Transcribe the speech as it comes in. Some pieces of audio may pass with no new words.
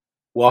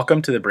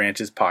Welcome to the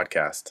Branches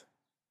podcast.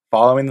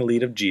 Following the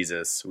lead of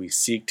Jesus, we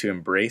seek to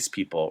embrace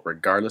people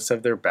regardless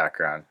of their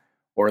background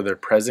or their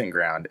present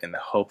ground in the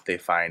hope they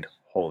find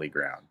holy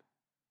ground.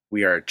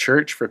 We are a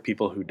church for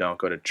people who don't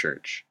go to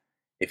church.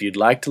 If you'd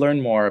like to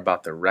learn more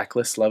about the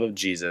reckless love of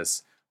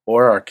Jesus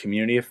or our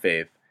community of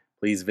faith,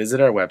 please visit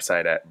our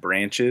website at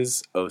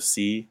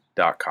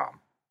branchesoc.com.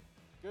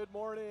 Good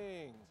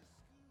morning.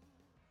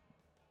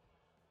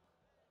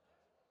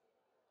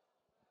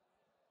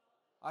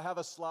 I have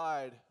a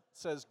slide that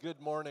says good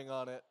morning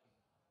on it.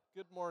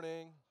 Good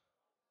morning.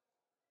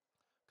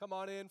 Come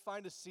on in,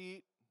 find a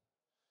seat.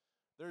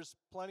 There's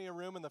plenty of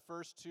room in the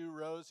first two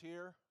rows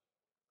here.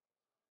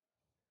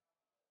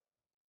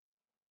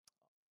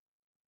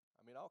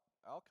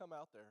 I'll come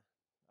out there.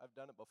 I've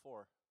done it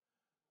before.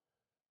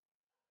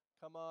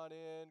 Come on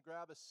in,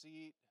 grab a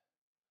seat.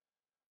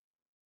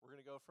 We're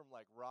going to go from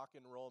like rock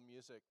and roll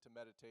music to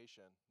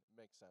meditation. It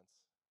makes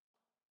sense.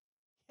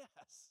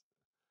 Yes.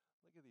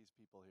 Look at these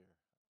people here.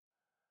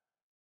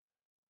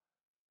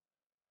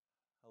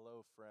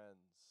 Hello,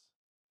 friends.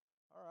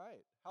 All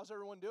right. How's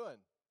everyone doing?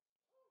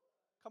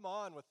 Come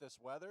on with this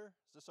weather.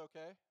 Is this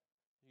okay?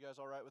 You guys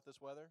all right with this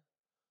weather?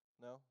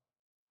 No?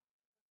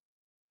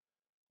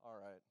 All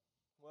right.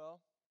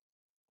 Well,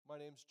 my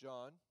name's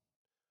John.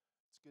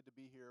 It's good to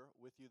be here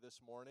with you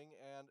this morning.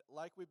 And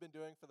like we've been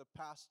doing for the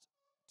past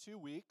 2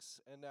 weeks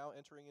and now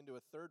entering into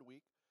a third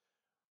week,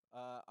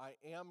 I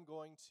am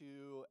going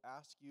to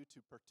ask you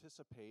to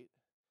participate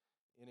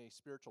in a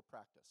spiritual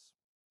practice.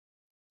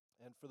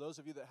 And for those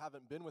of you that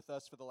haven't been with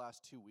us for the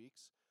last 2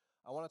 weeks,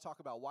 I want to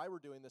talk about why we're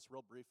doing this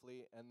real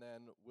briefly, and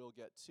then we'll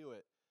get to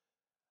it.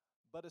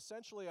 But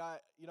essentially,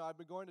 I've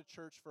been going to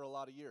church for a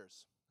lot of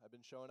years. I've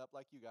been showing up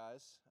like you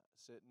guys,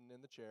 sitting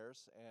in the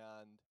chairs,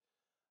 and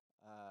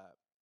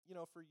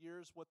for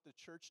years, what the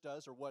church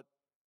does, or what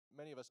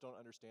many of us don't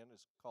understand,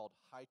 is called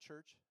high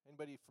church.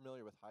 Anybody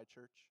familiar with high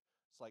church?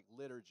 It's like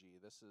liturgy.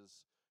 This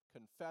is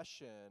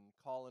confession,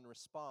 call and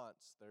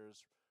response.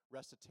 There's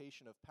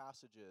recitation of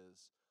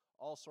passages,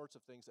 all sorts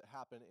of things that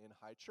happen in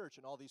high church.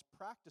 And all these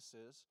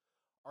practices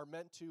are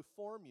meant to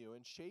form you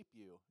and shape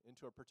you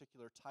into a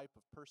particular type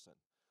of person.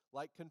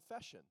 Like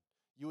confession,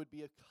 you would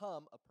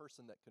become a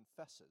person that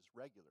confesses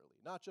regularly,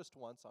 not just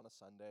once on a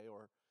Sunday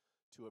or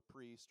to a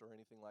priest or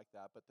anything like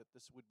that, but that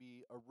this would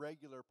be a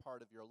regular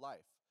part of your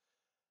life.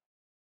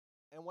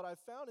 And what I've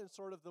found in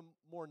sort of the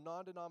more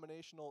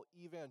non-denominational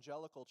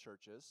evangelical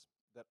churches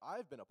that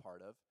I've been a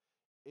part of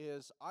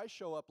is I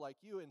show up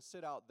like you and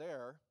sit out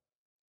there,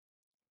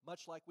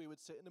 much like we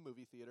would sit in a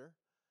movie theater,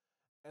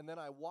 and then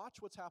I watch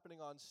what's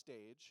happening on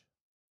stage,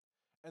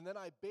 and then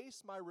I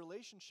base my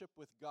relationship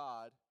with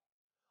God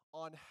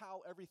on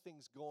how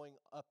everything's going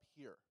up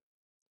here.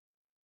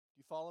 Do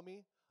you follow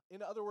me?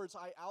 In other words,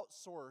 I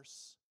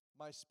outsource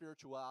my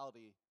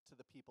spirituality to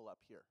the people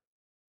up here.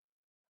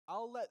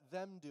 I'll let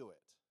them do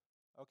it,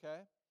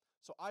 okay?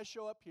 So I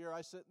show up here,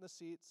 I sit in the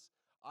seats,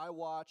 I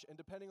watch, and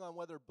depending on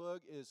whether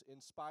Boog is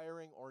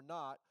inspiring or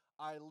not,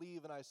 I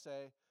leave and I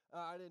say,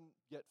 I didn't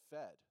get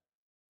fed.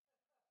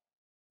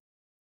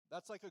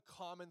 That's like a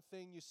common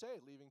thing you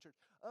say leaving church.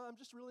 I'm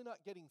just really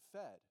not getting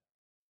fed.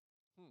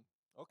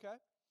 Okay.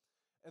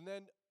 And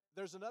then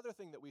there's another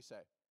thing that we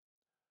say.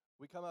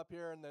 We come up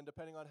here, and then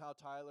depending on how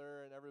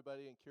Tyler and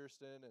everybody and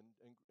Kirsten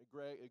and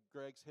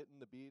Greg's hitting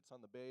the beats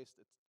on the bass,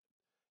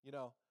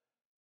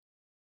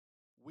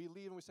 we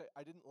leave and we say,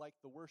 I didn't like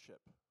the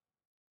worship,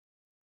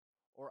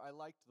 or I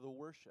liked the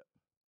worship.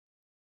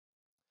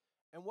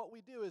 And what we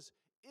do is,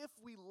 if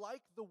we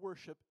like the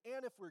worship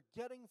and if we're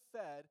getting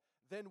fed,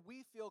 then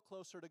we feel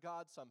closer to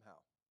God somehow.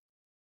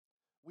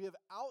 We have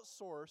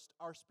outsourced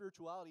our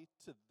spirituality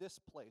to this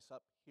place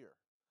up here.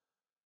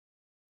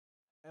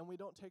 And we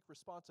don't take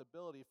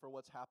responsibility for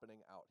what's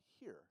happening out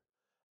here.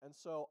 And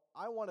so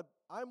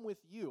I'm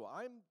with you.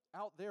 I'm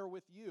out there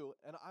with you,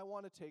 and I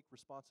want to take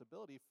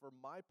responsibility for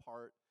my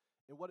part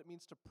in what it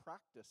means to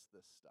practice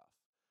this stuff.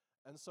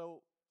 And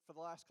so for the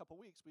last couple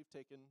weeks, we've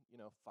taken,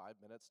 5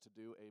 minutes to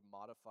do a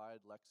modified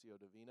Lectio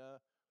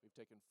Divina. We've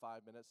taken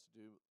 5 minutes to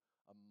do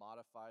a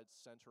modified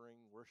centering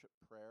worship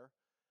prayer.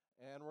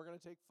 And we're going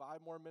to take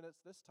 5 more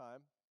minutes this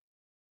time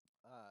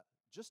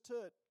just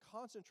to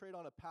concentrate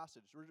on a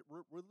passage.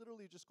 We're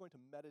literally just going to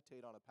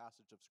meditate on a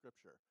passage of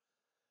Scripture.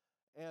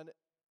 And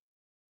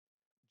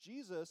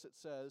Jesus, it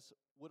says,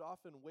 would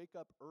often wake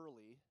up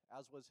early,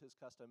 as was his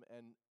custom,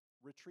 and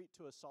retreat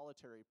to a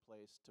solitary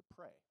place to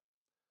pray.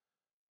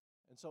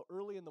 And so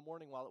early in the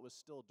morning, while it was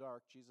still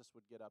dark, Jesus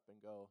would get up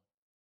and go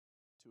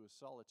to a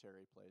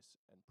solitary place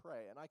and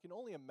pray. And I can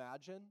only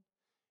imagine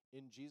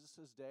in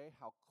Jesus' day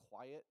how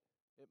quiet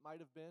it might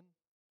have been.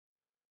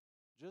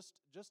 Just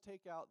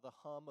take out the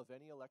hum of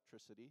any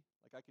electricity.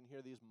 Like I can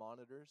hear these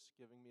monitors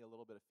giving me a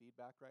little bit of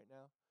feedback right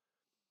now.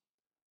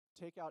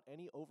 Take out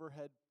any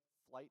overhead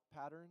flight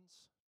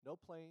patterns. No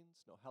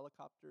planes, no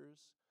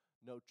helicopters,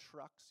 no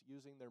trucks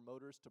using their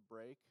motors to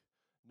brake,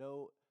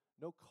 no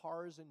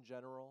cars in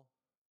general,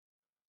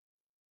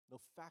 no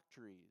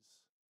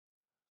factories,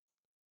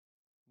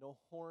 no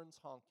horns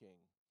honking.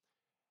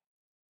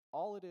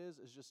 All it is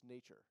just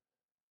nature.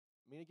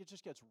 it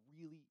just gets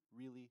really,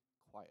 really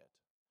quiet.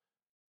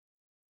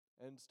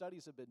 And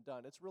studies have been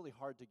done. It's really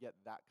hard to get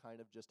that kind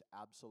of just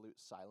absolute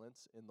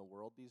silence in the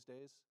world these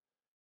days.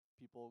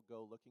 People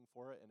go looking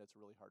for it, and it's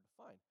really hard to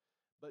find.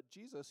 But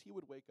Jesus, he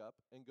would wake up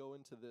and go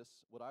into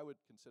this, what I would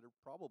consider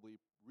probably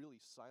really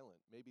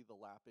silent, maybe the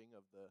lapping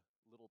of the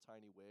little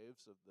tiny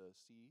waves of the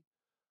sea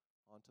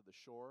onto the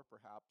shore,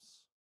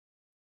 perhaps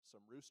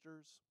some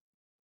roosters,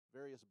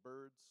 various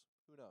birds,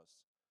 who knows?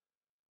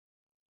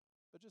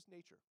 But just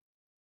nature.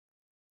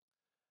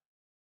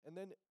 And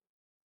then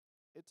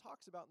it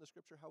talks about in the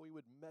scripture how we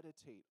would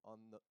meditate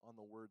on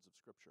the words of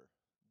scripture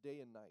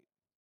day and night.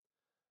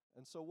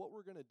 And so what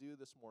we're going to do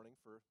this morning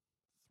for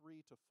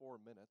 3 to 4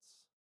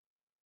 minutes,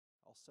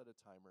 I'll set a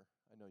timer.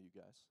 I know you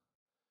guys.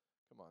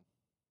 Come on.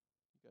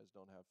 You guys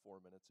don't have 4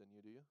 minutes in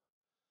you, do you?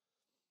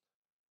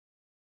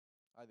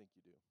 I think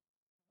you do.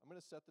 I'm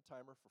going to set the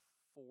timer for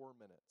 4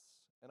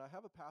 minutes. And I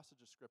have a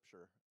passage of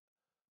scripture.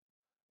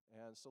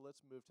 And so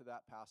let's move to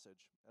that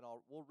passage. And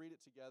we'll read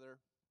it together.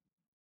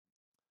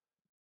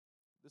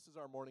 This is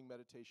our morning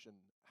meditation.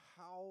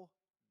 How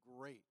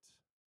great,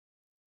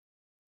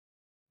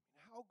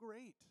 how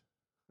great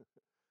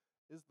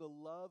is the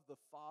love the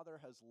Father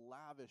has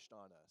lavished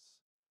on us,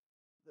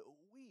 that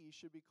we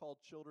should be called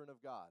children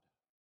of God.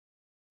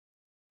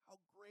 How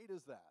great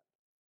is that?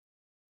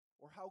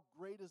 Or how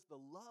great is the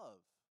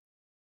love?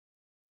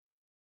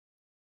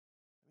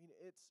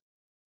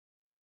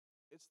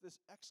 It's this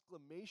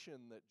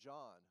exclamation that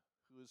John,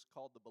 who is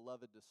called the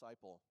beloved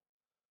disciple,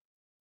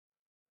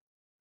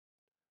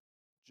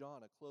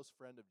 John, a close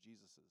friend of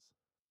Jesus's.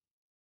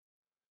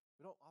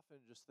 We don't often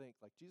just think,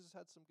 like, Jesus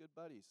had some good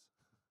buddies.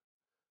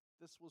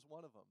 This was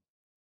one of them.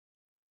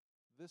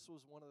 This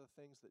was one of the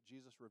things that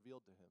Jesus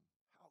revealed to him.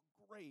 How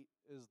great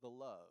is the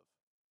love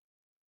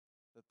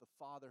that the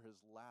Father has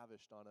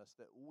lavished on us,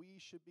 that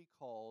we should be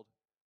called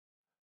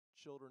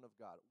children of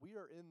God. We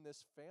are in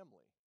this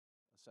family,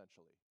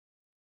 essentially.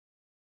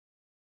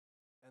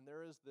 And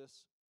there is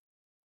this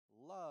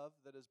love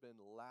that has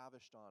been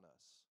lavished on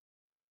us.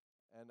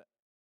 And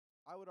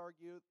I would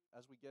argue,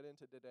 as we get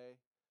into today,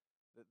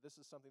 that this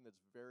is something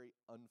that's very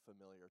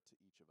unfamiliar to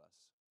each of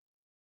us.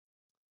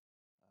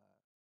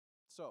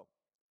 So,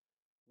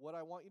 what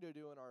I want you to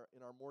do in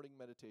our morning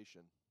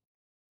meditation,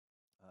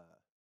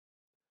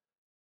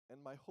 and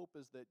my hope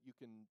is that you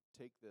can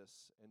take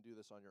this and do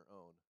this on your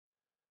own.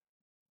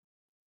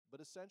 But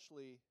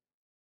essentially,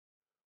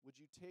 would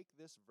you take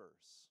this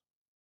verse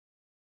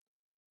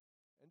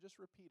and just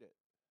repeat it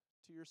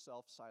to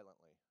yourself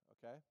silently,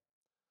 okay?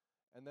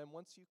 And then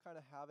once you kind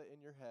of have it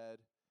in your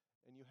head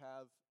and you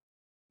have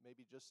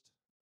maybe just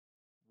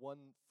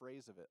one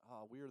phrase of it,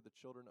 we are the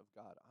children of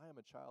God. I am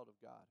a child of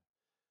God.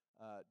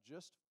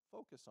 Just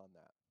focus on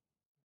that.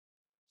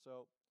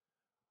 So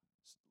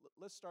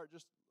let's start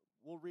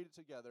we'll read it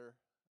together.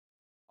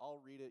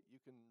 I'll read it. You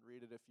can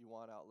read it if you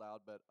want out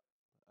loud, but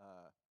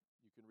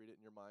you can read it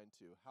in your mind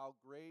too. How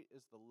great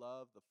is the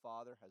love the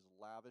Father has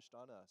lavished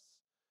on us,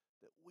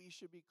 that we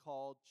should be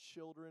called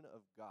children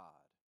of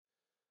God.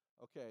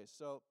 Okay,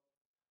 so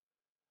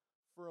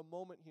for a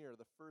moment here,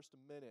 the first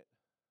minute,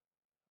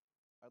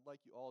 I'd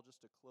like you all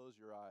just to close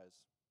your eyes.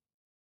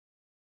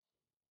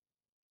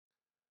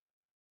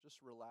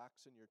 Just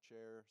relax in your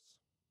chairs.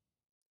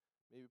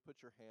 Maybe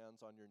put your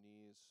hands on your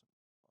knees,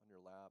 on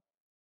your lap.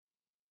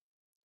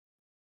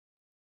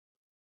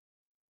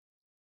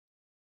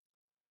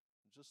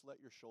 Just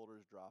let your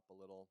shoulders drop a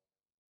little.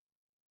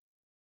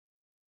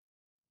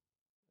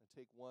 And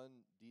take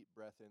one deep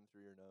breath in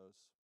through your nose.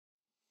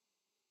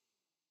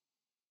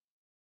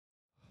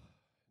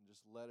 And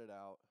just let it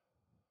out.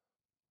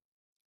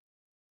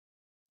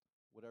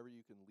 Whatever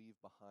you can leave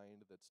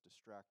behind that's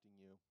distracting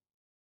you,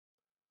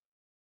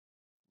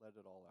 let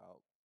it all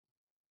out.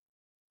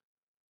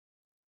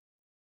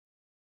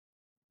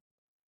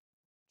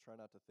 Try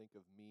not to think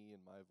of me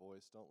and my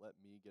voice. Don't let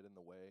me get in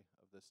the way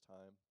of this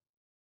time.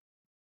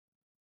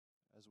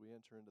 As we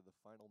enter into the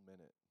final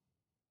minute,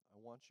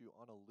 I want you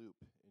on a loop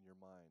in your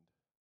mind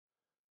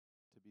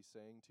to be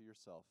saying to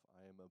yourself,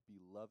 I am a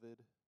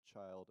beloved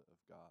child of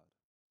God.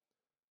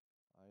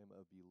 I am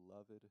a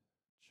beloved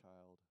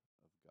child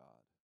of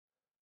God.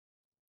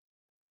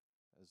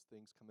 As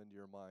things come into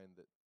your mind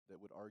that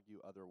would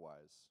argue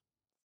otherwise,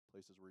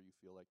 places where you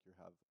feel like you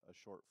have a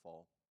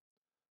shortfall,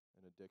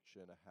 an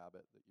addiction, a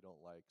habit that you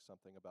don't like,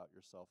 something about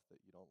yourself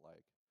that you don't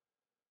like,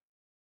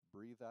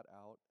 breathe that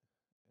out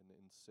and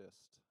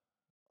insist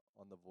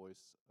on the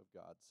voice of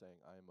God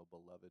saying, I am a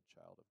beloved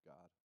child of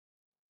God.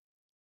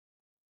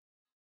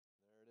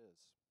 There it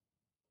is.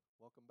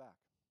 Welcome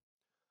back.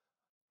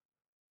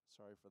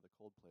 Sorry for the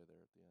Coldplay there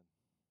at the end.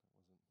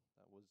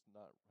 I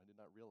did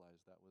not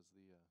realize that was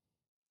the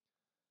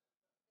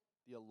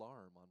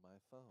alarm on my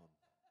phone.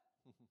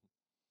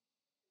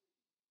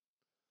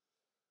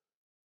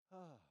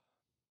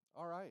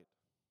 All right.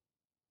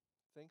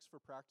 Thanks for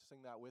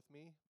practicing that with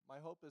me. My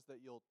hope is that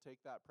you'll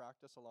take that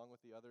practice along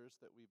with the others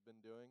that we've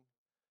been doing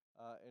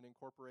and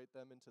incorporate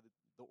them into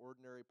the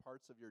ordinary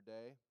parts of your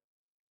day.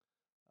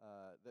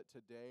 That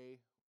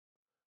today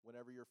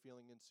whenever you're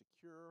feeling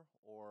insecure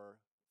or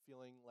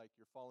feeling like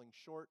you're falling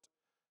short,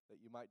 that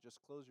you might just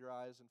close your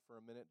eyes and for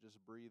a minute just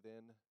breathe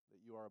in that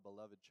you are a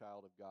beloved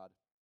child of God.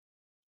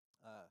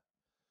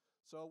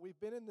 So we've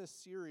been in this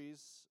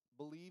series,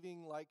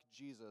 Believing Like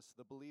Jesus,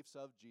 the beliefs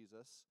of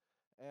Jesus,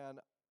 and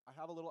I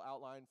have a little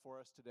outline for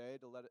us today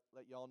to let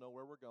y'all know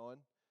where we're going.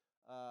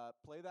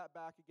 Play that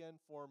back again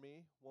for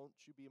me. Won't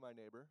you be my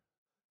neighbor?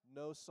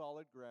 No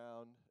solid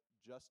ground,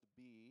 just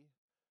be.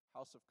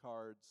 House of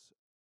Cards,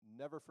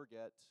 never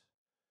forget.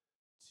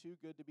 Too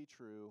good to be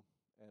true,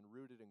 and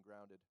rooted and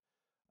grounded.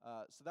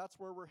 So that's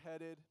where we're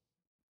headed.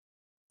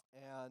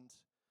 And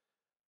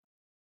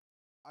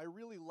I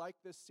really like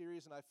this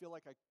series, and I feel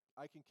like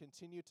I can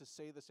continue to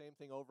say the same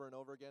thing over and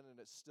over again, and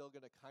it's still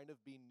going to kind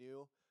of be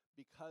new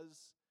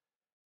because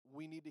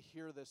we need to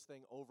hear this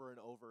thing over and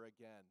over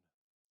again,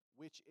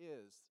 which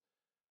is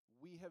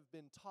we have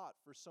been taught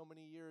for so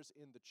many years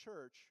in the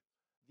church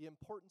the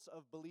importance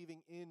of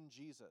believing in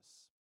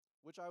Jesus,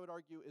 which I would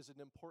argue is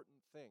an important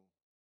thing.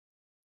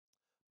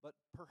 But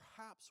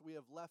perhaps we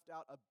have left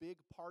out a big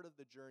part of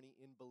the journey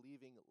in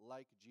believing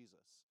like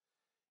Jesus.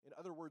 In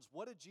other words,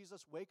 what did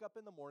Jesus wake up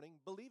in the morning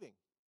believing?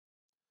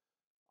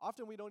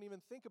 Often we don't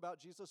even think about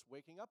Jesus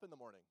waking up in the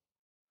morning.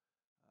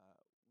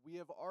 We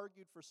have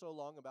argued for so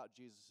long about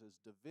Jesus'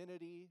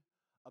 divinity,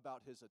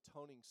 about his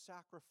atoning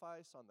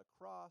sacrifice on the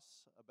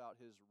cross, about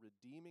his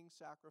redeeming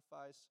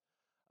sacrifice,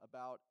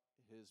 about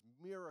his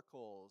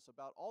miracles,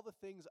 about all the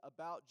things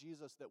about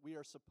Jesus that we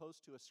are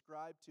supposed to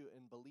ascribe to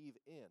and believe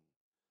in.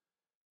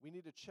 We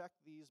need to check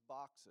these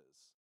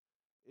boxes.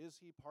 Is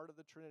he part of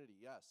the Trinity?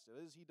 Yes.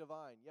 Is he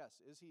divine? Yes.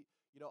 Is he,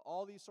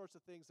 all these sorts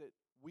of things that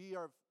we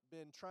have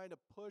been trying to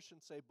push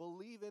and say,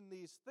 believe in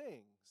these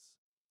things.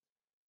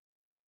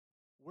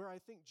 Where I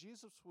think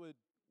Jesus would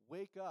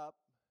wake up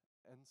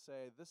and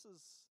say, this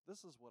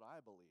is what I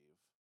believe.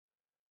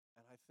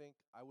 And I think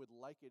I would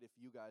like it if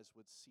you guys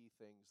would see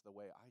things the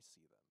way I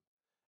see them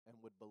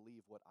and would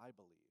believe what I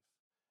believe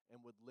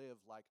and would live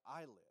like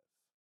I live.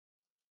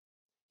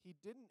 He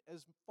didn't,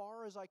 as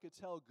far as I could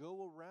tell,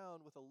 go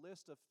around with a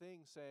list of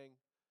things saying,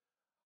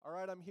 all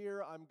right, I'm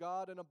here, I'm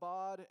God in a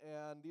bod,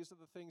 and these are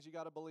the things you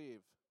got to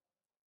believe.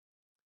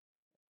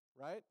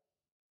 Right?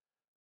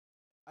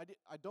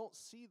 I don't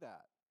see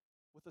that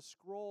with a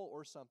scroll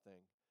or something.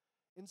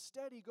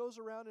 Instead, he goes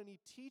around and he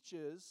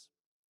teaches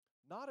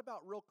not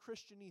about real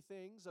Christian-y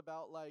things,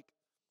 about like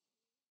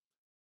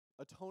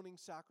atoning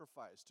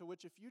sacrifice, to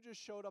which if you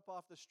just showed up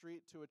off the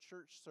street to a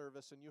church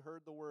service and you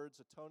heard the words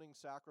atoning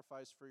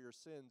sacrifice for your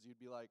sins, you'd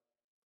be like,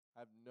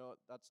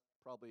 that's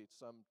probably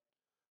some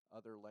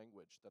other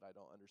language that I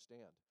don't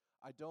understand.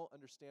 I don't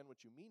understand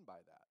what you mean by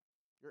that.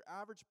 Your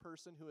average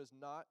person who is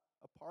not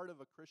a part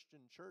of a Christian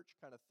church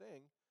kind of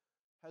thing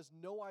has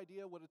no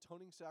idea what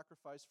atoning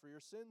sacrifice for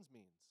your sins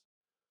means.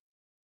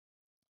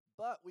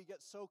 But we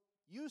get so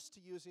used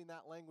to using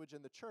that language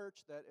in the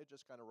church that it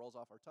just kind of rolls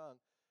off our tongue.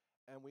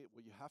 And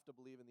you have to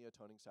believe in the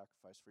atoning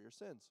sacrifice for your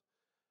sins.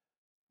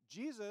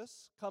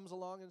 Jesus comes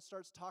along and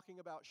starts talking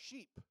about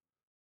sheep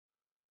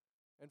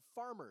and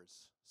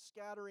farmers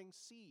scattering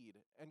seed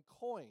and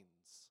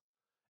coins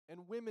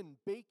and women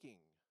baking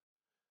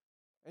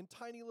and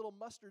tiny little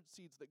mustard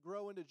seeds that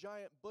grow into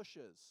giant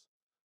bushes.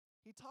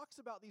 He talks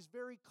about these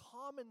very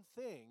common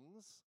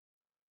things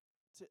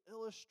to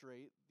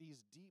illustrate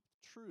these deep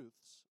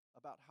truths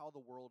about how the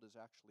world is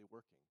actually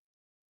working.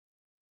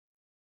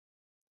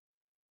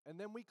 And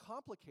then we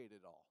complicate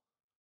it all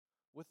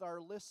with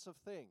our lists of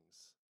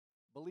things.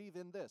 Believe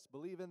in this,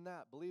 believe in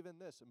that, believe in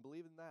this, and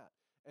believe in that.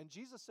 And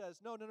Jesus says,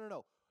 no.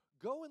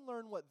 Go and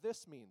learn what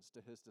this means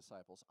to his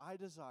disciples. I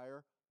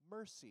desire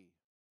mercy,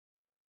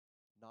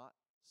 not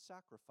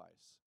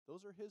sacrifice.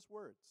 Those are his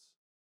words.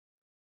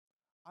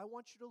 I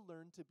want you to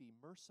learn to be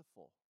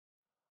merciful.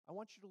 I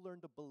want you to learn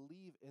to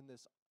believe in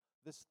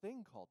this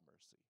thing called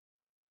mercy.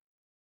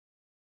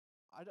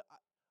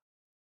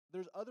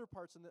 There's other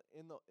parts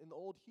in the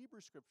old Hebrew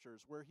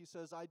scriptures where he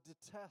says, I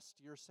detest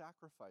your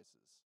sacrifices.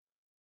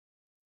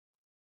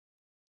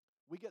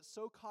 We get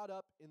so caught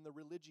up in the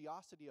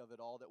religiosity of it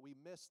all that we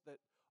miss that,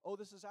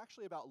 this is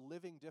actually about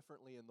living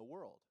differently in the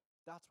world.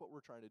 That's what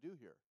we're trying to do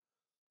here.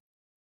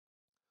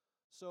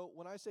 So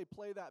when I say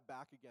play that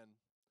back again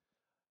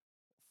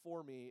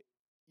for me,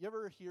 you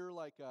ever hear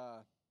like,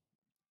 I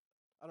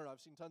don't know, I've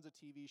seen tons of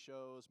TV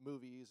shows,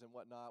 movies, and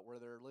whatnot where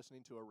they're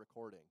listening to a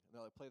recording. And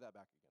they're like, play that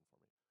back again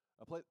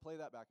for me. Play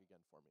that back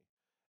again for me.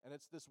 And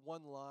it's this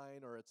one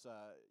line, or it's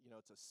a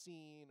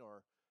scene,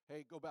 or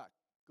hey, go back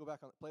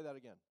on, play that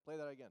again.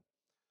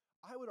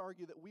 I would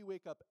argue that we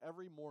wake up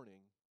every morning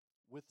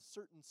with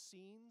certain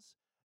scenes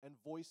and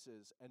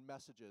voices and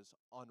messages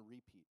on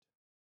repeat.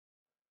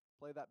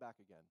 Play that back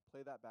again.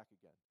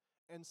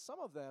 And some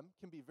of them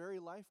can be very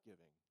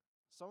life-giving.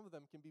 Some of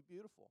them can be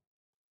beautiful.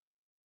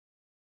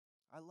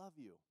 I love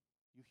you.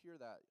 You hear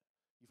that.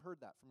 You've heard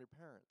that from your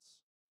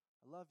parents.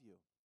 I love you.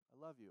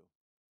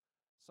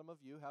 Some of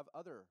you have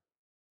other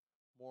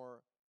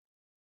more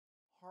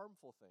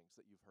harmful things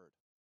that you've heard.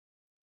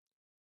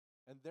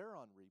 And they're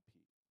on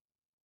repeat.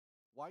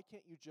 Why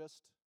can't you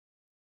just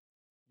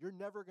You're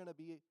never going to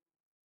be.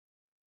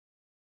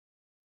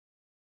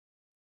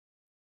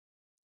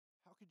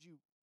 How could you?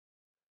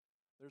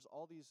 There's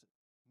all these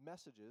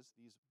messages,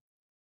 these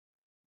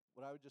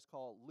what I would just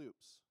call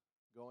loops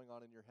going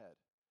on in your head.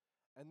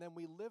 And then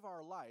we live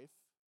our life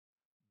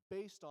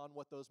based on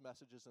what those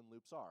messages and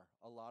loops are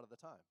a lot of the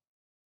time.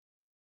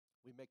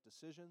 We make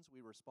decisions,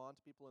 we respond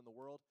to people in the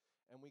world,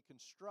 and we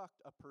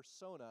construct a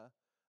persona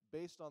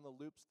based on the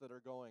loops that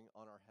are going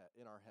on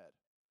in our head.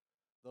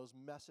 Those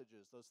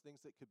messages, those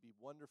things that could be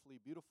wonderfully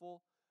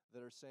beautiful,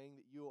 that are saying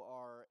that you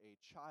are a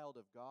child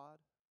of God.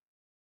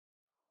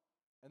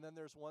 And then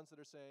there's ones that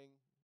are saying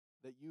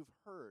that you've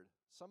heard,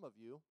 some of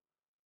you,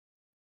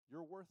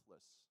 you're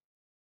worthless.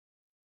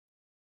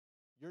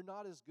 You're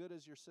not as good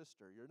as your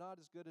sister. You're not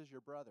as good as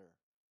your brother.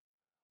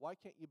 Why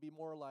can't you be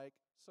more like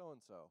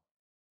so-and-so?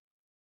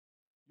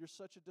 You're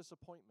such a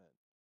disappointment.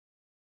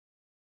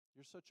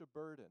 You're such a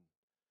burden.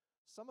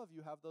 Some of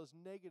you have those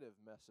negative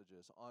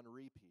messages on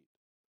repeat.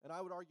 And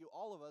I would argue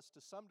all of us,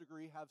 to some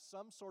degree, have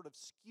some sort of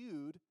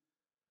skewed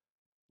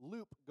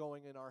loop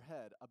going in our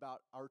head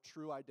about our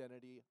true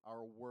identity,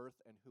 our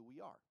worth, and who we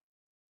are.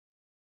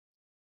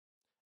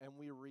 And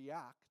we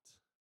react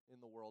in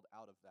the world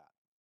out of that.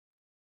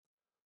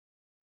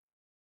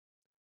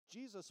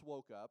 Jesus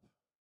woke up,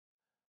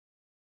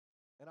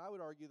 and I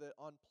would argue that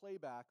on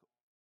playback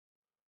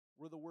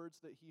were the words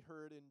that he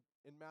heard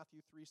in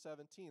Matthew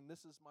 3:17,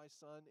 "This is my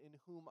son in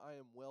whom I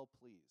am well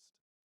pleased."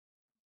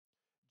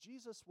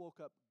 Jesus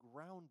woke up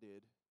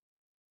grounded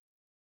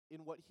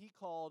in what he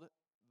called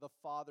the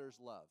Father's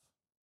love.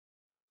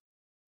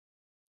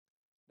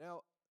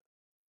 Now,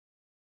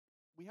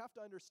 we have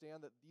to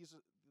understand that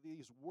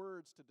these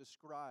words to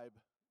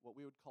describe what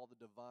we would call the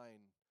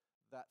divine,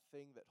 that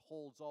thing that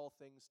holds all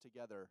things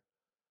together,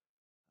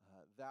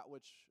 that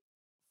which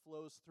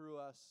flows through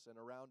us and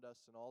around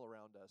us and all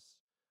around us,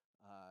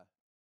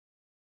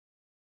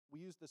 we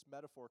use this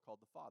metaphor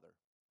called the Father.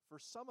 For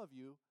some of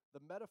you,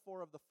 the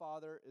metaphor of the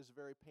Father is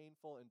very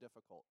painful and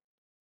difficult.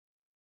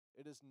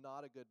 It is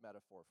not a good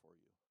metaphor for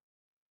you,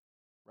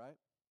 right?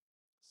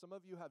 Some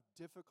of you have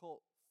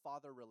difficult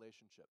father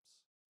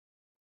relationships.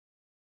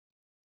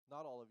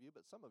 Not all of you,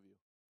 but some of you.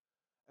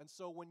 And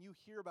so when you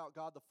hear about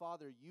God the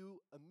Father,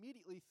 you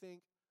immediately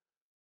think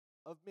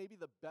of maybe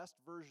the best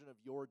version of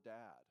your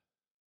dad.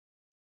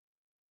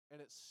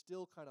 And it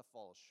still kind of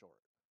falls short.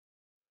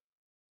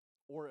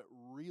 Or it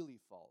really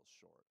falls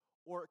short.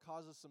 Or it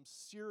causes some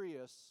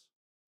serious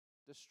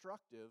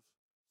destructive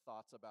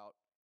thoughts about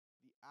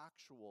the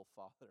actual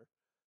Father,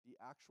 the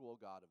actual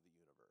God of the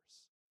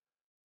universe.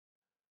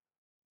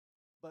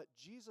 But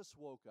Jesus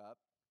woke up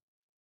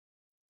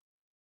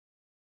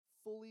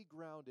fully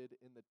grounded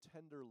in the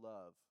tender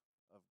love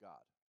of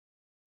God.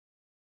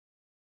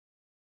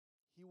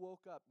 He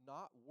woke up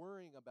not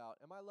worrying about,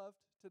 am I loved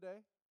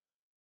today?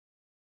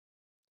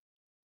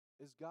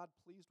 Is God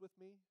pleased with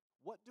me?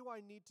 What do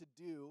I need to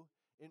do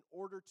in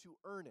order to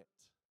earn it?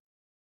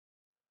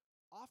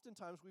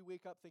 Oftentimes we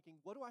wake up thinking,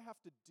 what do I have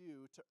to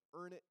do to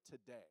earn it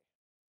today?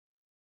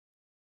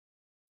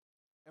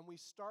 And we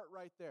start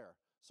right there.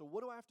 So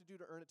what do I have to do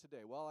to earn it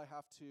today? Well, I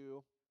have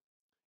to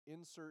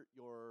insert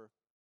your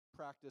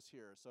practice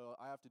here. So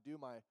I have to do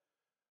my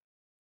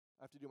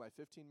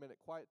 15-minute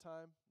quiet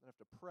time. Then I have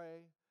to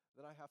pray.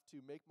 Then I have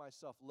to make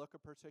myself look a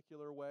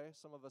particular way.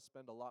 Some of us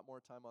spend a lot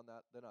more time on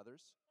that than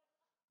others.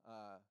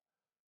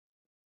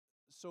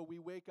 So we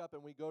wake up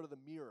and we go to the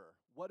mirror.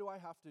 What do I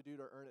have to do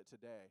to earn it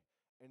today?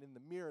 And in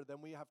the mirror,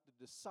 then we have to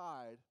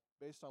decide,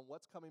 based on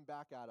what's coming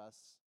back at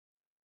us,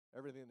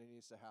 everything that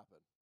needs to happen.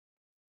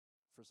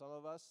 For some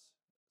of us,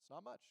 it's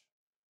not much.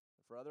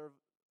 For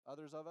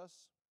others of us,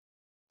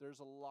 there's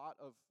a lot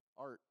of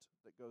art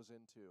that goes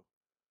into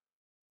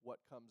what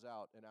comes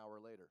out an hour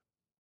later.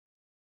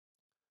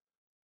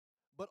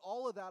 But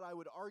all of that, I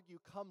would argue,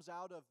 comes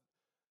out of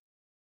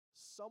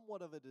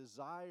somewhat of a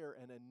desire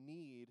and a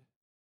need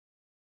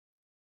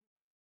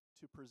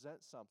to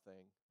present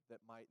something that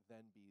might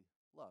then be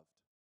loved,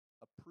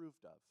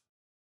 approved of.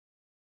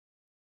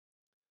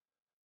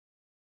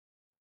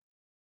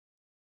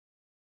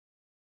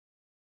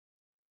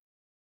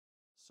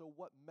 So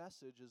what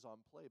message is on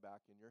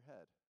playback in your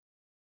head?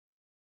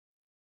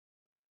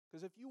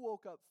 Because if you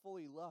woke up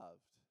fully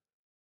loved,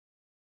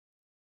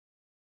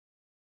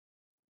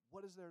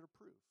 what is there to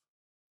prove?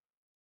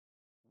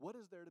 What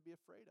is there to be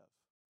afraid of?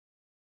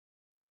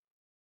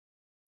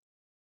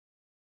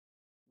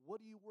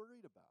 What are you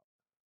worried about?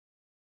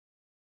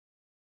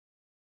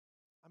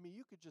 I mean,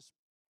 you could just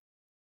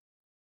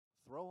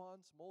throw on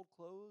some old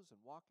clothes and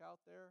walk out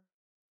there,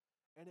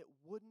 and it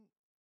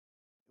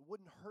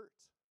wouldn't hurt.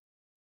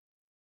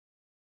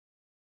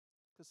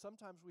 Because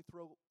sometimes we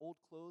throw old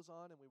clothes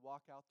on and we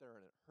walk out there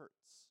and it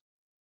hurts.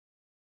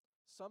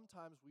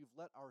 Sometimes we've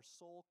let our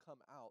soul come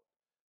out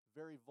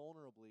very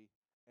vulnerably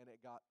and it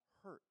got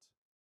hurt.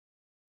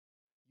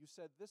 You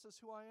said, "This is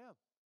who I am."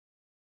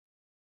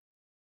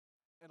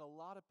 And a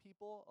lot of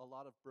people, a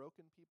lot of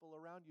broken people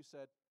around you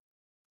said,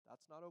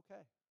 "That's not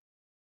okay.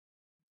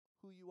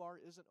 Who you are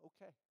isn't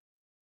okay."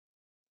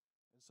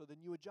 And so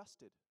then you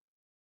adjusted.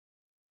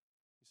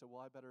 You say,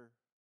 well,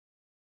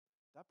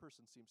 that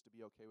person seems to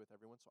be okay with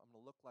everyone, so I'm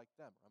going to look like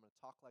them, or I'm going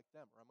to talk like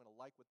them, or I'm going to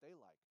like what they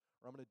like,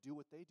 or I'm going to do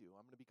what they do.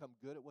 I'm going to become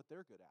good at what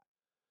they're good at.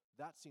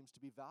 That seems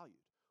to be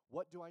valued.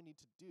 What do I need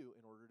to do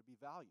in order to be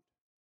valued?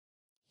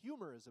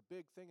 Humor is a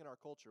big thing in our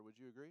culture. Would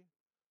you agree?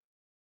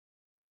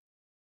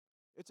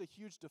 It's a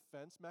huge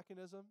defense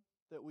mechanism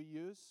that we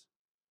use.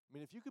 I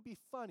mean, if you could be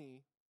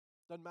funny,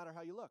 doesn't matter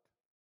how you look.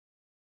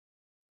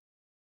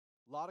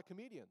 A lot of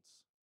comedians,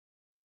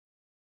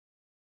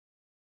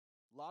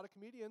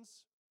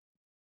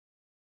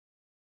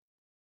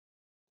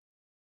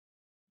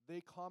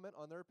 they comment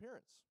on their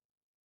appearance.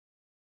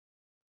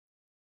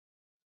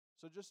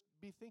 So just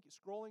be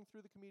scrolling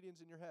through the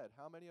comedians in your head.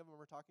 How many of them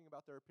are talking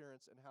about their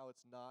appearance and how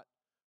it's not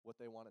what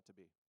they want it to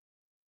be?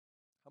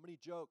 How many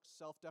jokes,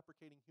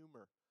 self-deprecating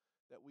humor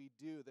that we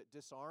do that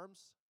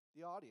disarms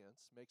the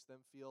audience, makes them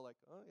feel like,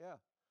 oh yeah,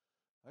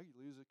 I could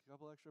lose a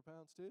couple extra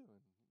pounds too.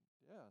 And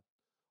yeah,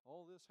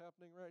 all this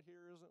happening right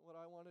here isn't what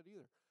I wanted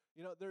either.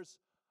 You know, there's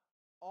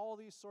all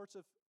these sorts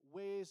of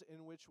ways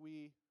in which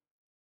we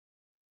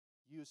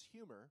use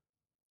humor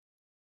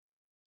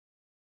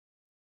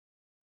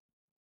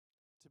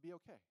to be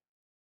okay.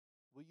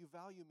 Will you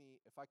value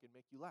me if I can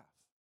make you laugh?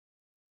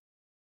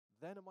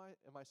 Then am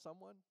I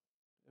someone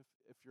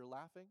if you're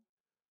laughing?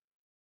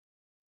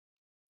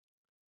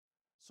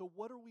 So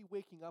what are we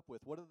waking up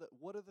with? What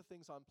are the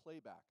things on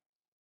playback?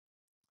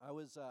 I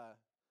was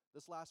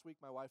this last week,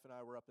 my wife and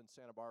I were up in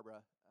Santa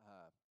Barbara.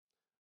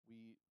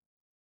 We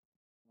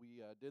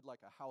did like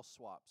a house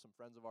swap. Some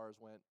friends of ours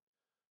went.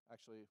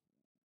 Actually,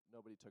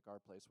 nobody took our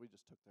place. We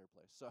just took their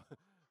place. So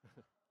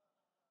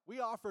we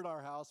offered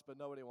our house, but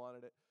nobody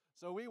wanted it.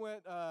 So we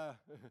went.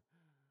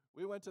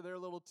 We went to their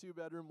little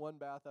 2-bedroom,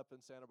 1-bath up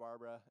in Santa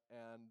Barbara,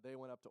 and they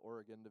went up to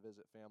Oregon to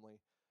visit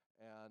family.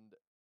 And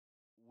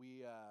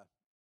we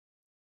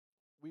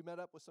met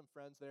up with some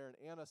friends there, and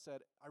Anna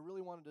said, I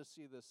really wanted to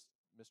see this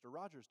Mr.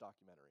 Rogers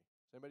documentary.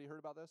 Has anybody heard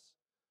about this?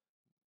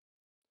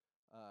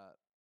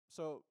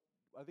 So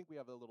I think we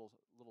have a little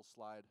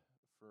slide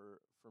for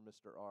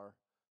Mr. R.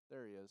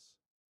 There he is.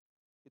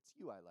 It's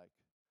you I like.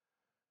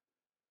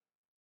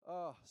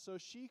 So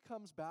she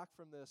comes back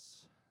from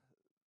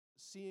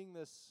seeing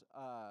this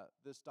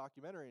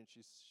documentary, and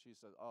she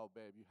says, oh,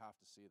 babe, you have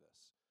to see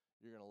this.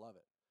 You're going to love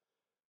it.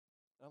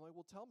 And I'm like,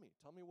 well, tell me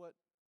what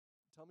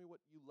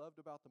you loved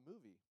about the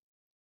movie.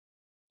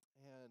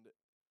 And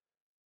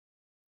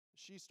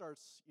she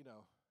starts,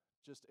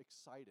 just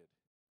excited.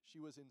 She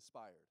was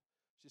inspired.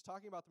 She's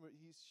talking about the movie.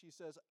 She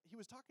says, he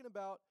was talking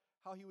about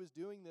how he was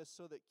doing this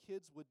so that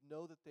kids would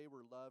know that they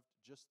were loved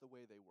just the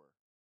way they were.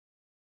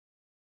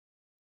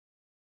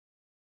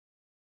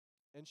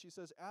 And she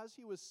says, as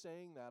he was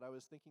saying that, I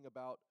was thinking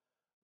about,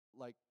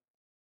 like,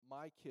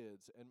 my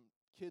kids and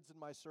kids in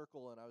my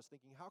circle, and I was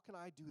thinking, how can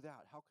I do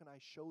that? How can I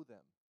show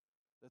them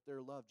that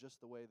they're loved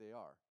just the way they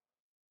are?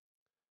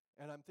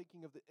 And I'm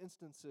thinking of the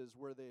instances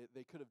where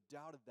they could have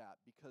doubted that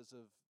because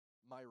of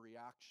my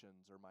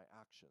reactions or my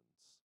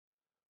actions,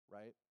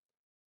 right?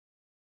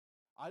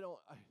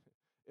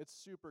 It's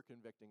super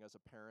convicting as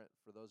a parent,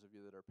 for those of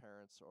you that are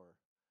parents, or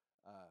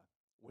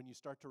when you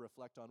start to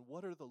reflect on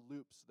what are the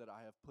loops that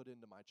I have put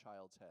into my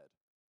child's head.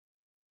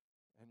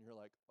 And you're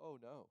like, oh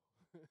no,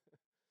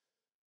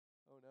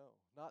 oh no,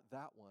 not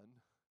that one.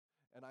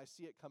 And I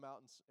see it come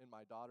out in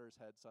my daughter's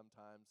head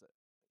sometimes that,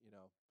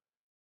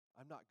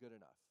 I'm not good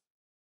enough.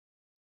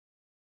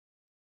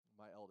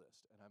 My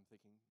eldest. And I'm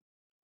thinking,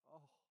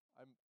 oh,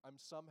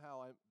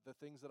 the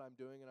things that I'm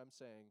doing and I'm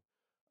saying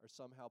are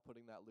somehow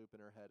putting that loop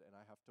in her head, and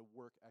I have to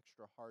work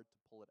extra hard to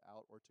pull it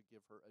out or to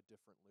give her a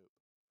different loop.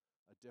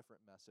 A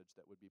different message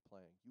that would be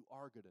playing. You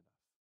are good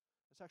enough.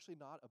 It's actually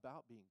not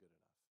about being good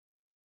enough.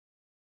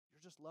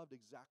 You're just loved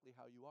exactly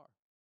how you are.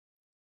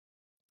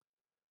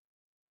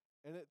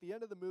 And at the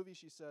end of the movie,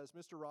 she says,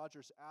 Mr.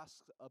 Rogers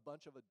asks a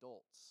bunch of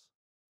adults.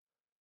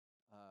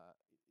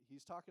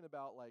 He's talking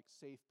about like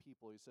safe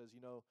people. He says,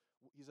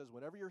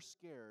 whenever you're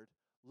scared,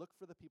 look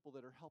for the people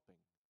that are helping,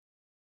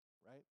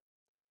 right?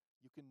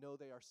 You can know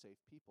they are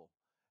safe people.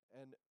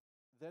 And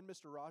then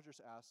Mr. Rogers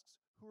asks,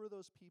 who are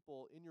those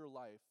people in your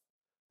life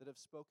that have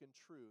spoken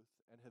truth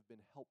and have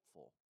been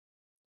helpful?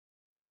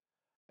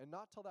 And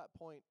not till that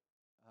point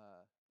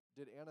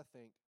did Anna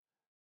think,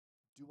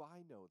 do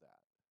I know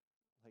that?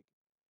 Like,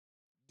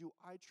 do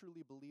I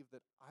truly believe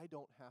that I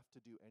don't have to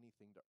do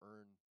anything to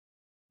earn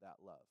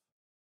that love?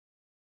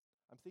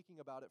 I'm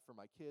thinking about it for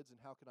my kids and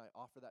how can I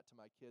offer that to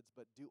my kids,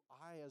 but do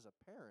I as a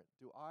parent,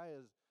 do I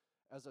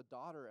as a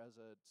daughter, as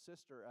a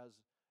sister, as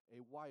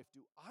a wife,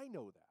 do I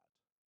know that?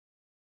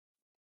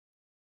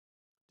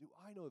 Do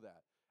I know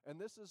that? And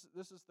this is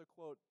the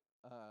quote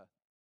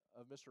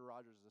of Mr.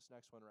 Rogers, this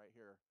next one right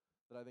here,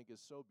 that I think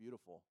is so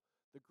beautiful.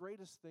 The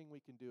greatest thing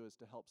we can do is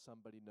to help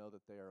somebody know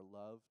that they are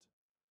loved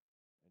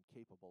and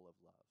capable of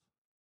love.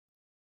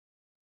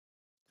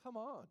 Come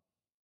on.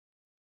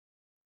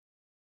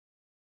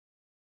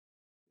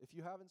 If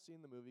you haven't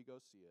seen the movie, go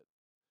see it.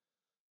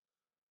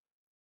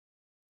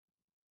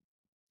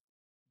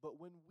 But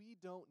when we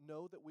don't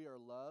know that we are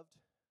loved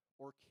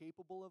or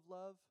capable of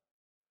love,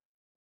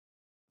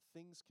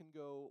 things can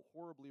go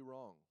horribly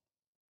wrong.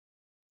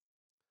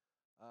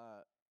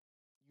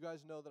 You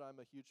guys know that I'm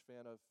a huge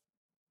fan of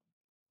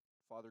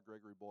Father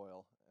Gregory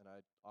Boyle, and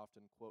I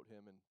often quote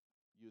him and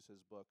use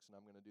his books, and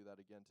I'm going to do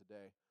that again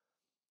today.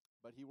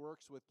 But he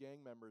works with gang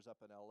members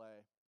up in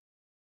L.A.,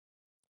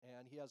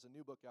 and he has a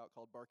new book out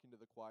called Barking to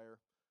the Choir.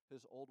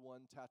 His old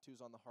one, Tattoos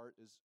on the Heart,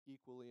 is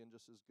equally and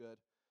just as good.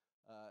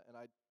 And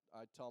I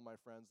tell my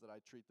friends that I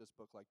treat this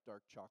book like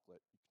dark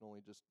chocolate. You can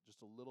only just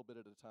a little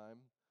bit at a time.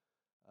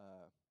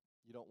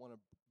 You don't want to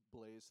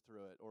blaze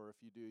through it, or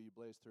if you do, you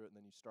blaze through it and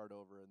then you start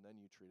over and then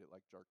you treat it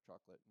like dark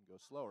chocolate and go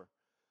slower.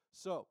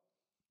 So,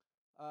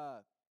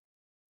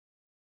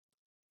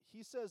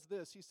 he says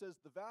this. He says,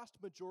 the vast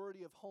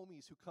majority of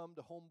homies who come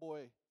to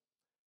Homeboy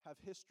have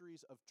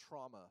histories of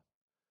trauma,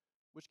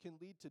 which can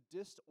lead to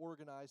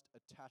disorganized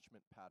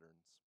attachment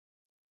patterns.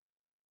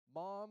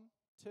 Mom,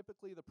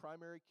 typically the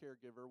primary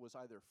caregiver, was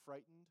either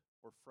frightened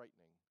or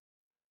frightening.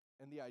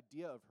 And the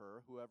idea of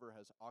her, whoever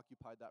has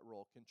occupied that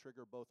role, can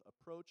trigger both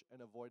approach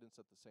and avoidance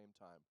at the same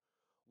time.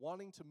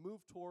 Wanting to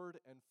move toward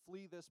and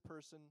flee this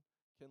person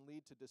can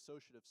lead to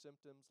dissociative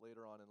symptoms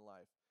later on in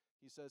life.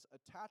 He says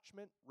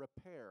attachment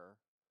repair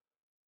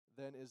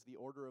then is the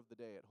order of the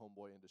day at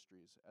Homeboy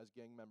Industries as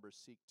gang members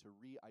seek to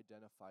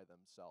re-identify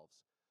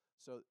themselves.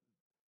 So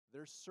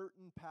there's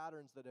certain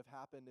patterns that have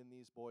happened in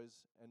these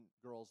boys' and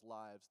girls'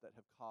 lives that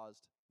have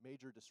caused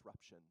major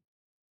disruption,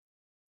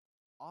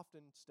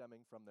 often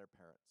stemming from their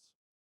parents.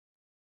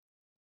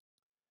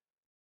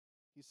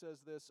 He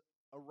says this,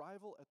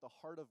 arrival at the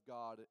heart of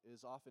God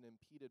is often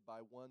impeded by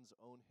one's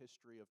own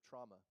history of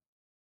trauma.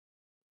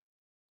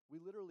 We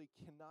literally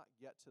cannot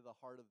get to the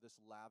heart of this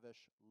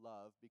lavish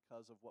love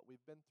because of what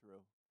we've been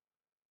through.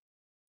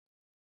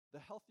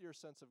 The healthier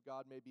sense of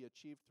God may be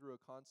achieved through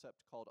a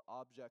concept called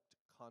object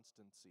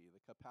constancy,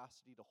 the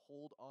capacity to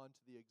hold on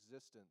to the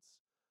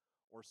existence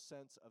or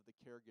sense of the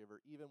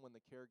caregiver, even when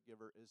the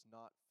caregiver is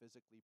not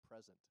physically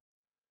present.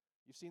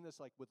 You've seen this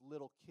like with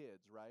little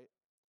kids, right?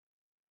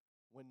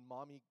 When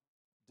mommy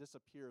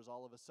disappears,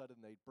 all of a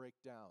sudden they break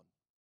down.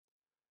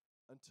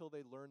 Until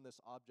they learn this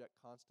object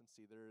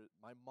constancy,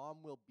 my mom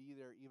will be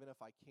there even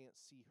if I can't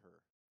see her,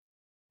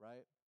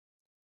 right?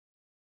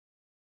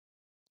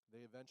 They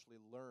eventually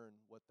learn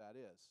what that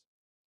is.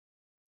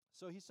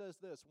 So he says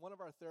this, one of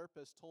our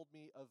therapists told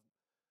me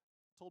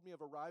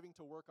of arriving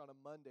to work on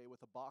a Monday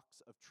with a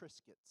box of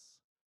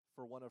Triscuits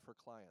for one of her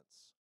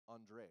clients,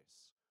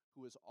 Andres,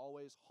 who is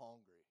always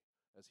hungry,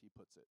 as he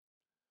puts it.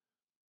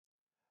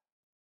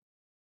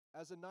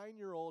 As a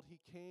 9-year-old, he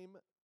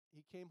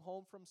came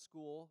home from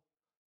school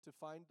to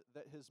find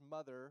that his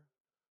mother,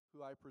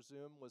 who I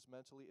presume was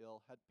mentally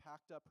ill, had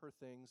packed up her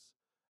things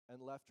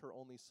and left her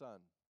only son.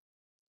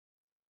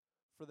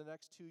 For the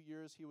next 2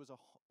 years, he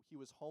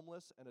was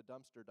homeless and a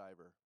dumpster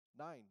diver.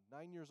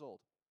 9 years old.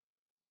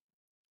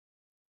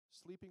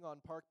 Sleeping on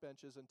park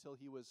benches until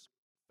he was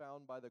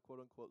found by the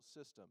quote-unquote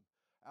system.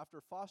 After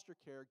foster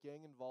care,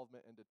 gang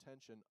involvement, and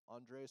detention,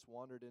 Andres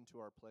wandered into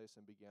our place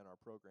and began our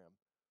program.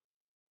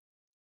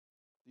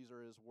 These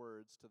are his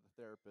words to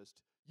the therapist.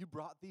 "You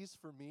brought these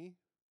for me?"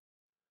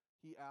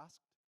 he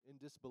asked in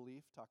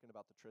disbelief, talking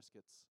about the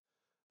Triscuits.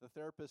 The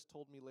therapist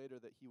told me later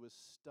that he was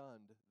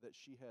stunned that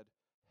she had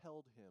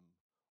held him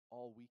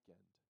all weekend.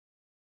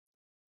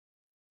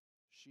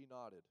 She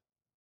nodded.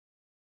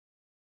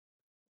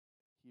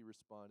 He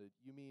responded,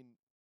 "You mean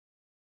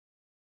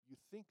you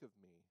think of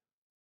me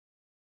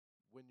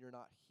when you're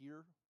not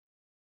here?"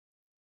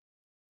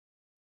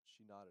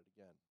 She nodded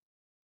again.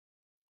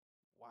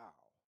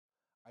 Wow.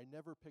 I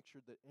never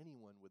pictured that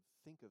anyone would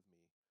think of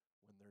me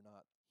when they're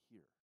not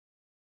here.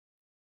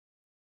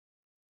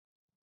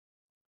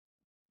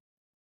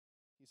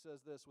 He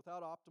says this,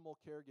 without optimal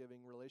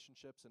caregiving,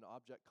 relationships, and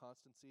object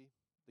constancy,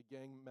 the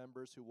gang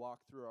members who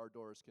walk through our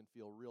doors can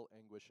feel real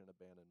anguish and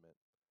abandonment.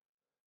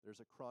 There's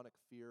a chronic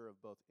fear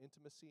of both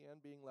intimacy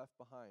and being left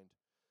behind.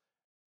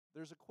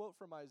 There's a quote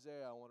from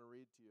Isaiah I want to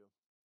read to you.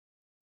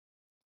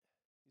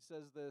 He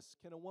says this,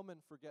 "Can a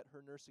woman forget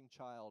her nursing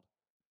child,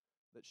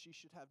 that she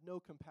should have no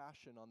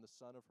compassion on the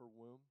son of her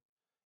womb?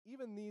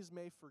 Even these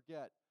may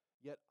forget,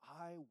 yet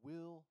I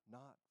will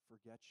not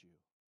forget you."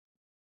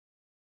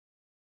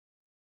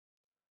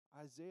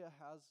 Isaiah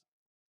has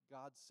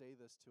God say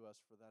this to us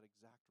for that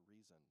exact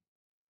reason.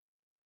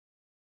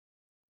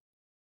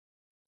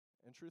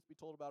 And truth be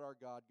told about our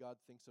God, God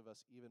thinks of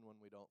us even when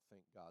we don't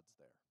think God's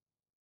there.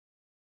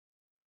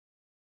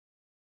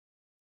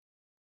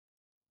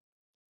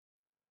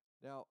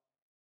 Now,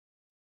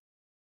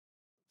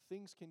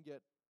 things can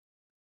get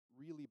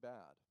really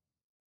bad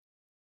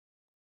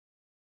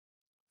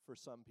for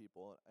some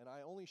people, and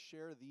I only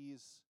share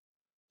these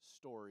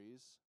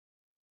stories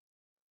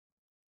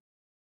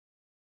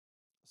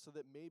so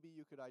that maybe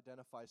you could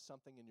identify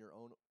something in your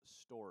own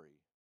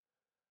story.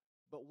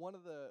 But one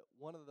of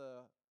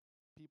the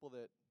people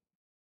that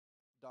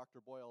Dr.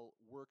 Boyle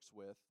works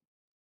with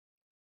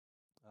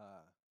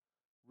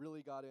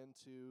really got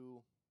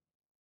into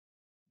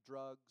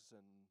drugs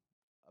and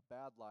a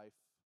bad life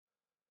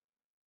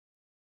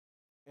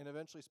and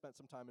eventually spent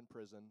some time in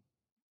prison.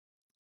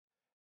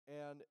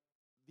 And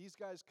these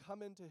guys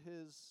come into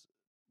his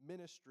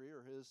ministry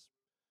or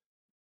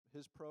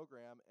his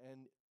program,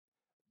 and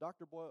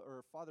Dr. Boyle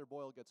or Father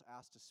Boyle gets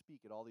asked to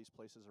speak at all these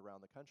places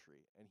around the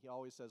country. And he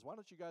always says, "Why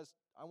don't you guys,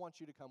 I want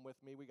you to come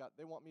with me.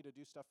 They want me to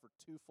do stuff for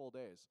 2 full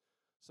days."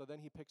 So then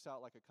he picks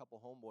out like a couple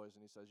homeboys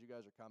and he says, "You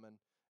guys are coming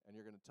and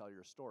you're going to tell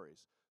your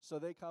stories." So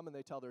they come and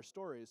they tell their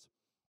stories.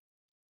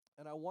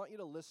 And I want you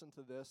to listen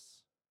to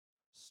this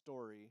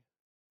story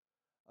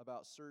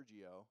about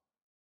Sergio,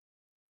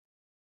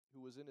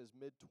 who was in his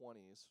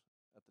mid-20s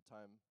at the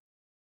time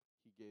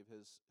he gave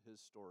his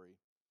story.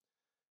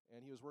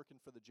 And he was working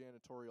for the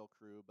janitorial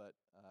crew, but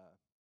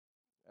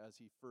as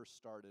he first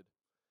started.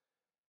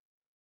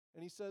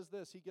 And he says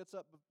this, he gets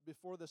up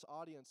before this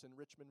audience in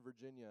Richmond,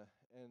 Virginia,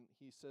 and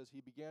he says he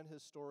began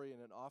his story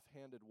in an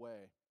offhanded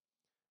way.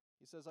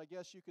 He says, "I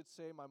guess you could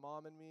say my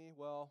mom and me,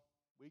 well,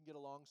 we can get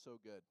along so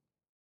good.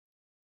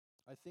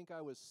 I think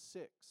I was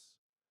 6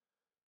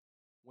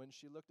 when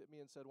she looked at me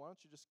and said, 'Why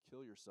don't you just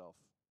kill yourself?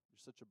 You're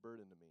such a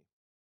burden to me.'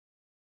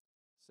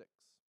 6.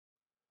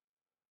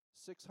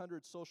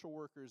 600 social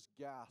workers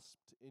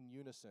gasped in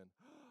unison.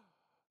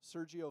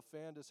 Sergio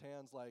fanned his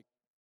hands like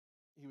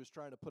he was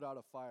trying to put out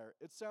a fire.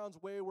 'It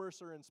sounds way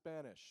worser in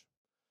Spanish,'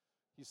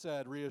 he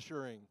said,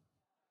 reassuring.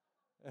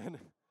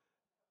 And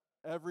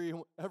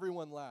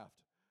everyone laughed.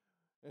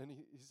 And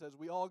he says,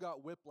 'We all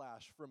got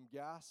whiplash from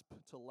gasp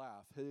to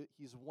laugh.'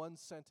 He's one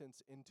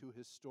sentence into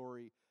his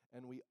story,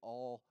 and we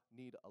all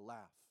need a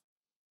laugh.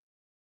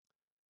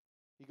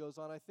 He goes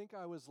on, 'I think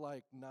I was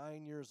like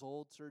 9 years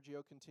old,'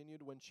 Sergio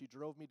continued, 'when she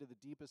drove me to the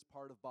deepest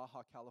part of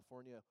Baja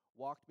California,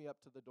 walked me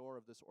up to the door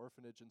of this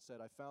orphanage and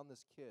said, "I found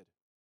this kid."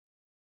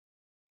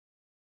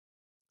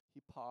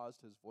 He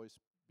paused, his voice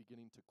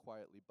beginning to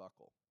quietly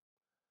buckle.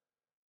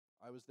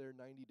 'I was there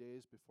 90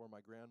 days before my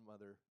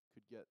grandmother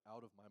could get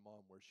out of my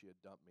mom where she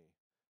had dumped me,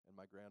 and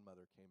my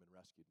grandmother came and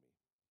rescued me.'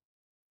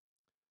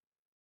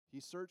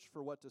 He searched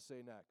for what to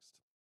say next.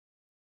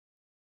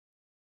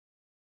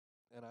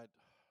 And I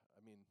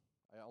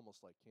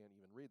almost can't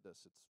even read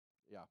this.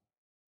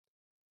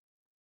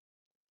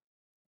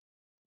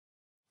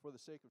 For the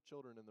sake of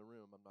children in the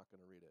room, I'm not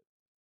going to read it.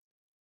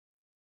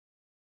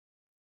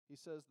 He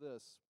says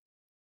this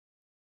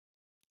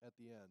at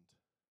the end.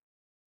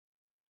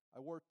 'I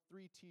wore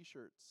 3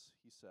 T-shirts,'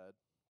 he said,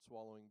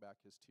 swallowing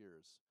back his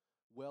tears,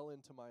 'well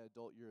into my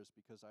adult years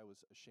because I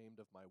was ashamed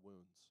of my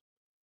wounds.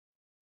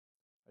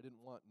 I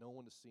didn't want no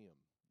one to see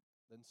them.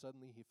 Then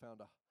suddenly he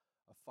found a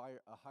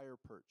higher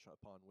perch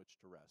upon which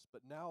to rest.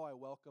 But now I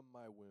welcome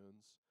my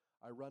wounds.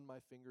 I run my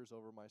fingers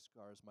over my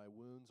scars. My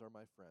wounds are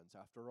my friends.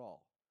 After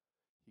all,'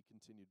 he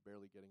continued,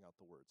 barely getting out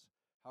the words,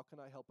 'how can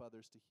I help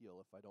others to heal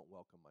if I don't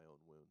welcome my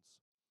own wounds?'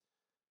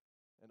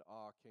 And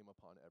awe came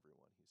upon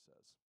everyone," he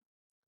says.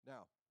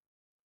 Now,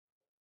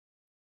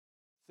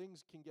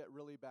 things can get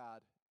really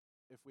bad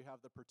if we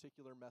have the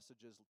particular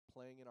messages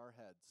playing in our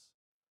heads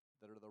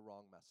that are the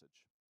wrong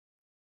message.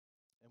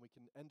 And we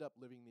can end up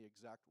living the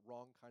exact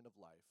wrong kind of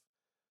life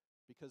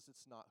because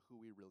it's not who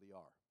we really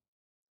are.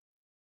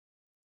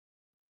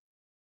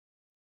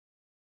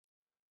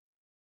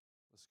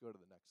 Let's go to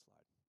the next slide.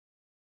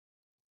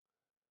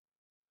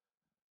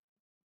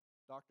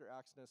 Dr.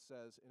 Axness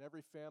says, "In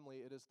every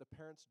family, it is the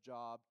parent's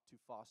job to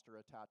foster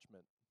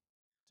attachment,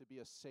 to be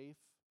a safe,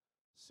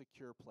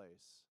 secure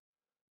place,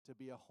 to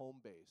be a home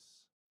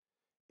base.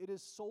 It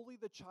is solely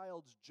the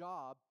child's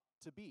job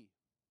to be.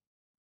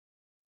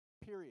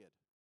 Period.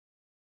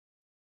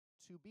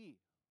 To be."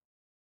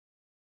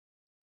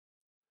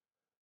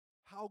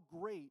 How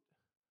great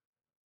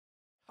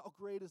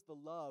is the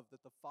love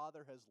that the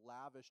Father has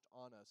lavished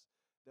on us,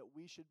 that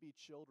we should be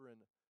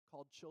children,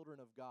 called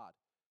children of God.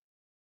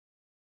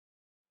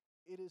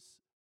 It is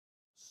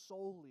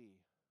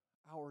solely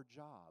our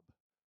job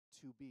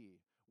to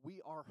be. We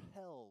are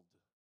held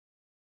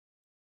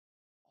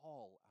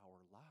all our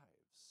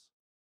lives.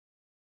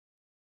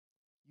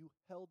 "You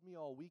held me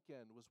all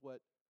weekend," was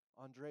what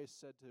Andres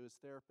said to his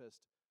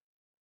therapist.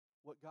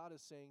 What God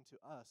is saying to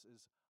us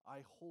is,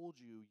 "I hold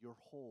you your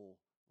whole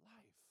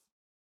life."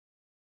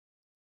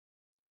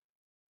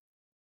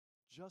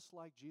 Just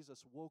like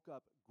Jesus woke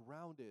up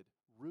grounded,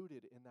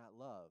 rooted in that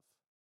love,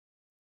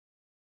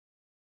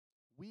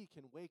 we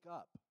can wake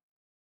up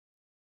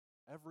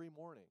every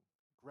morning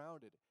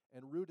grounded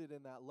and rooted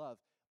in that love.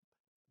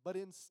 But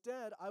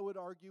instead, I would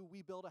argue,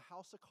 we build a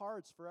house of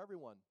cards for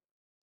everyone.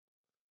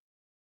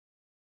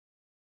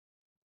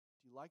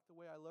 Do you like the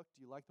way I look?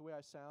 Do you like the way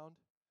I sound?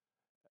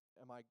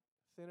 Am I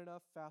thin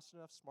enough, fast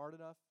enough, smart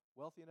enough,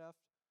 wealthy enough,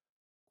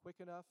 quick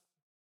enough?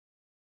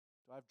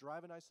 Do I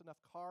drive a nice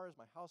enough car? Is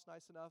my house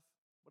nice enough?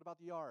 What about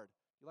the yard?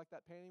 Do you like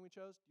that painting we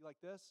chose? Do you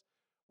like this?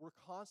 We're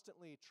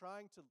constantly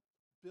trying to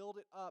build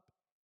it up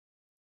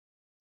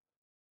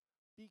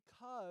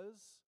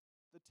because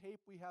the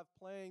tape we have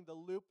playing, the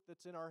loop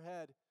that's in our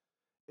head,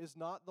 is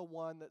not the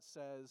one that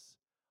says,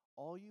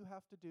 all you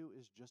have to do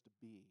is just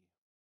be.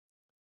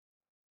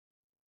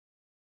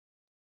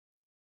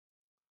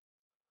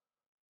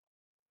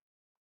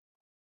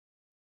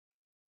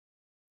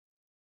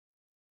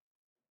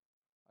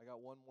 I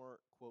got one more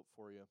quote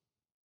for you.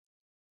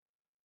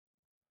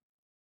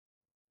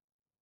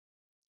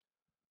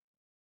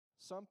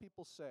 some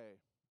people say,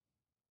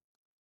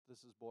 this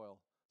is Boyle,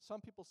 some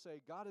people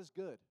say God is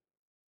good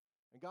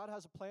and God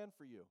has a plan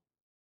for you.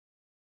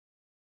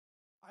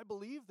 I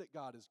believe that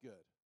God is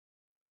good,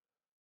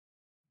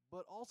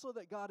 but also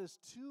that God is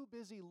too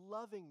busy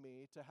loving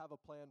me to have a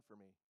plan for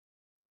me.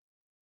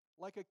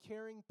 Like a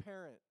caring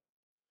parent,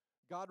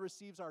 God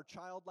receives our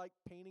childlike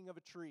painting of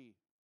a tree,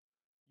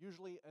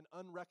 usually an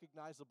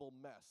unrecognizable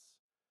mess,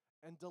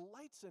 and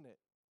delights in it.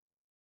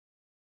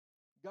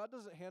 God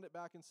doesn't hand it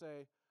back and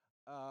say,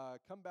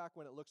 come back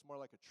when it looks more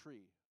like a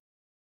tree,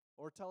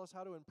 or tell us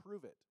how to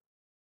improve it.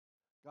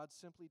 God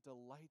simply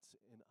delights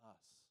in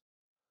us.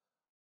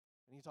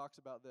 And he talks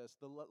about this,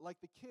 like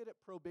the kid at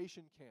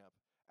probation camp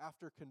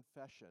after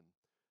confession.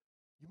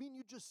 You mean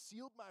you just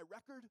sealed my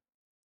record?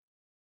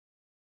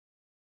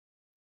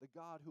 The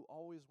God who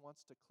always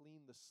wants to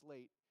clean the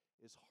slate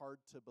is hard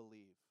to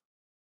believe.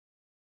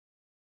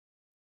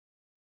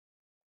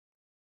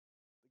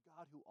 The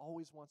God who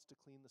always wants to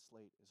clean the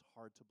slate is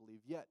hard to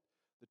believe. Yet,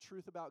 the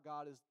truth about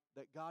God is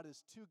that God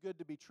is too good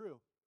to be true.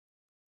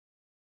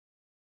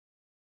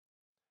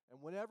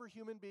 And whenever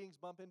human beings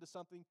bump into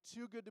something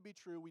too good to be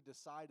true, we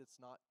decide it's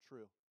not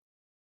true.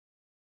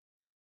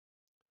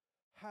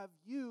 Have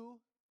you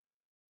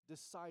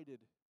decided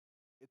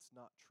it's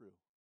not true?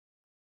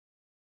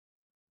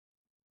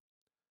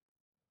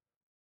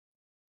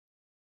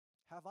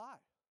 Have I?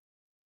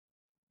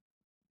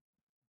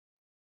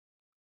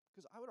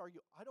 Because I would argue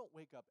I don't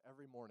wake up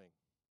every morning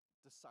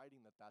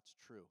deciding that that's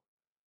true.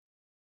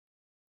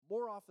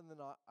 More often than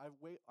not,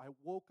 I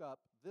woke up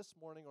this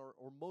morning or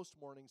most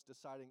mornings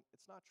deciding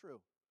it's not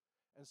true.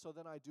 And so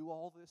then I do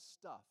all this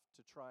stuff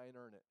to try and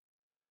earn it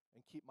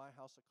and keep my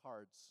house of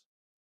cards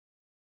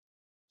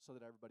so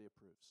that everybody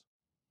approves.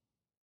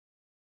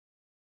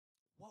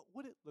 What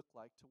would it look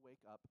like to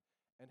wake up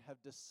and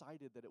have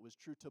decided that it was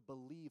true, to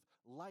believe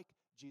like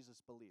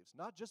Jesus believes?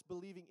 Not just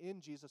believing in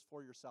Jesus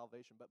for your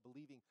salvation, but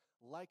believing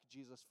like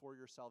Jesus for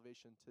your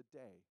salvation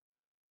today.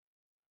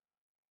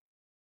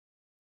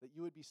 That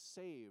you would be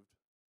saved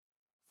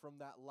from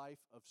that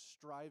life of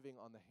striving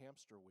on the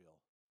hamster wheel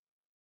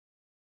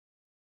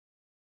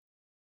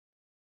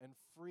and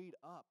freed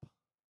up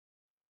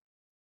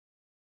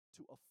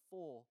to a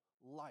full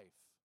life.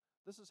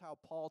 This is how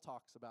Paul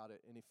talks about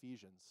it in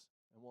Ephesians,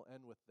 and we'll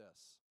end with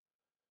this.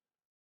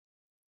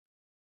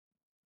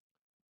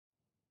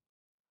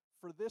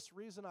 For this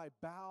reason I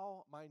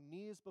bow my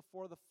knees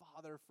before the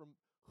Father, from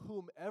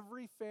whom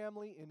every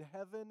family in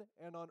heaven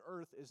and on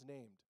earth is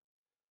named.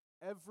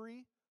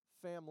 Every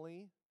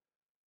family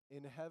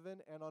in heaven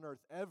and on earth.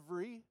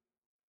 Every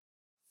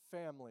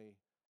family.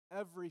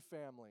 Every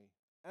family.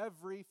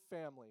 Every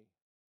family.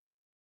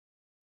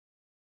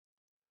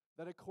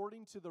 That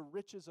according to the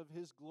riches of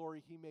his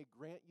glory, he may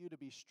grant you to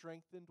be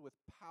strengthened with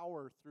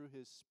power through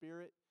his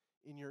Spirit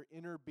in your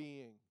inner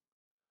being,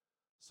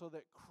 so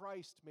that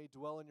Christ may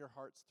dwell in your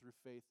hearts through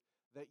faith,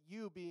 that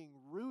you, being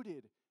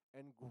rooted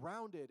and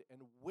grounded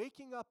and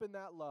waking up in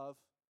that love,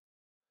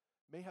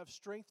 may have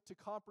strength to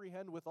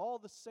comprehend with all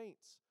the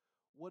saints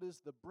what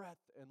is the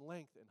breadth and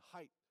length and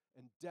height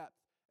and depth,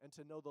 and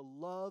to know the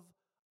love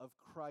of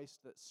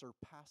Christ that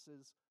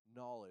surpasses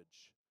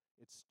knowledge.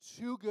 It's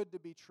too good to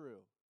be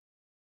true.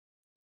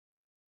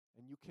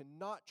 And you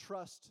cannot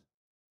trust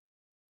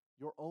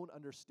your own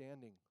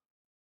understanding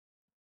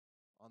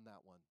on that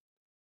one.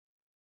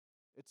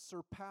 It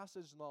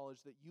surpasses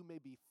knowledge, that you may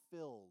be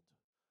filled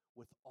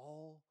with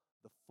all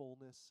the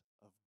fullness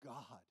of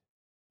God.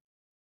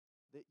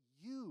 That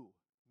you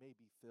may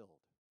be filled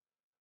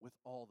with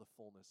all the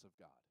fullness of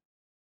God.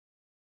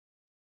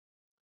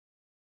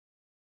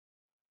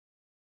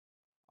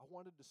 I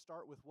wanted to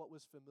start with what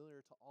was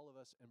familiar to all of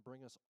us and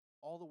bring us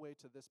all the way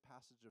to this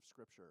passage of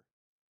Scripture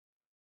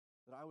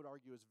that I would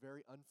argue is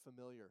very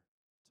unfamiliar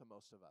to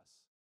most of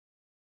us.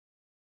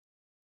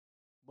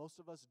 Most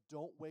of us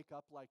don't wake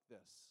up like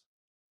this.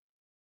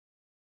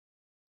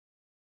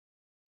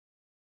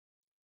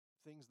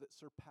 Things that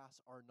surpass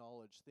our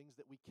knowledge, things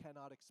that we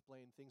cannot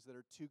explain, things that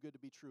are too good to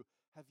be true.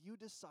 Have you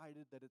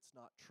decided that it's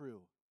not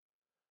true?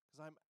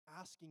 Because I'm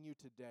asking you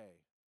today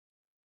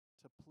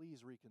to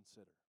please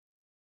reconsider.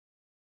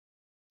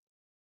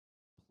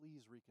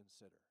 Please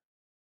reconsider.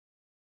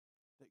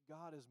 That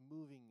God is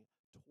moving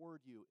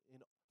toward you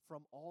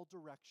from all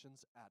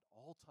directions at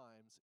all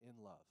times in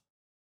love.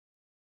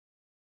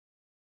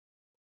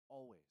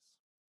 Always.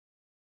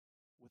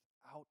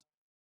 Without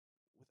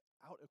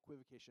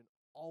equivocation,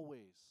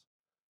 always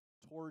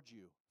towards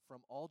you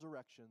from all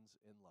directions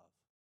in love.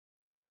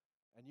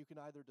 And you can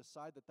either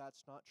decide that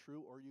that's not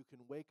true, or you can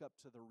wake up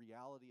to the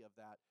reality of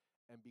that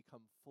and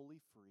become fully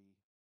free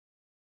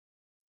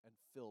and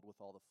filled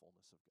with all the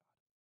fullness of God.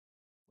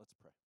 Let's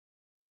pray.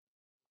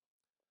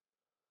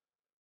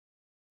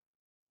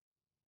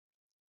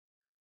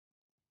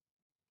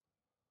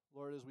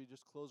 Lord, as we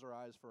just close our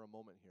eyes for a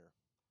moment here,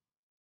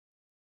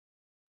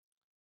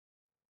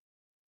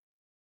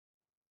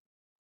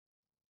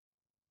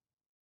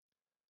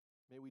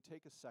 may we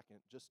take a second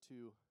just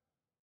to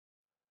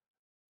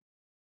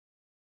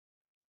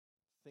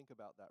think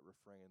about that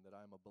refrain, that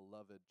I'm a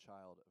beloved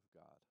child of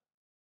God.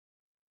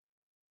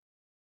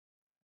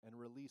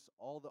 release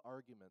all the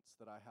arguments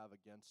that I have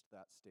against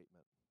that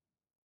statement.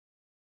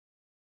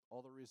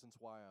 All the reasons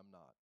why I'm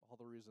not. All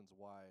the reasons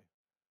why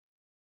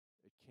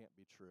it can't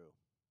be true.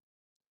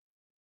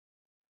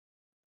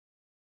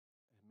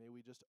 And may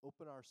we just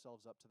open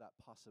ourselves up to that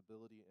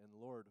possibility. And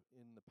Lord,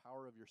 in the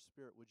power of your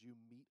Spirit, would you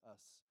meet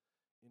us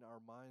in our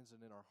minds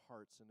and in our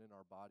hearts and in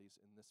our bodies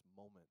in this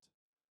moment,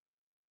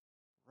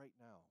 right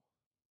now.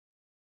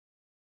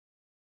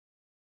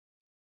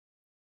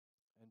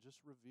 And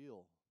just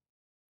reveal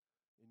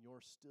in your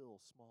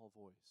still small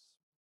voice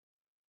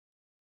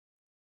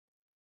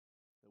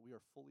that we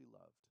are fully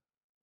loved,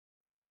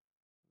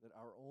 that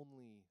our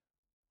only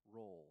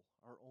role,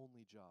 our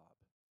only job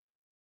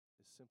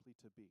is simply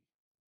to be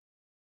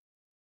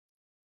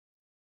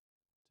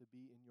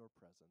in your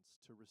presence,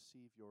 to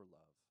receive your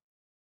love.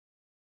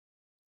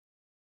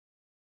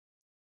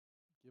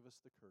 Give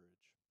us the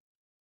courage.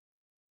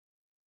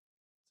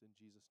 It's in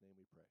Jesus' name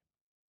we pray.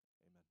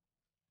 Amen.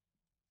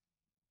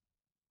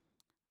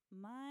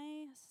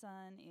 My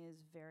son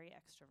is very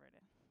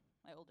extroverted,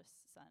 my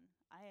oldest son.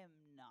 I am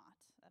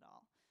not at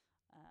all.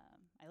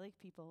 I like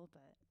people,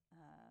 but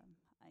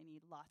I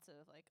need lots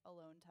of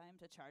alone time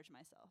to charge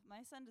myself.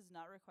 My son does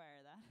not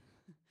require that.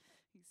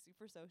 He's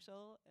super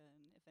social,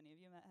 and if any of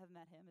you have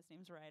met him, his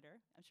name's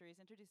Ryder. I'm sure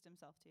he's introduced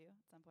himself to you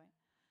at some point.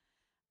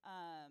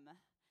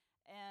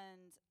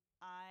 And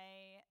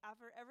I,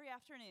 every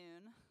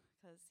afternoon,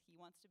 because he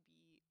wants to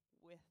be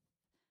with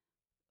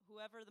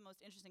whoever the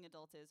most interesting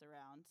adult is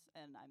around,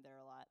 and I'm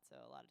there a lot, so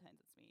a lot of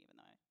times it's me, even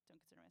though I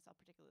don't consider myself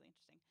particularly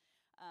interesting.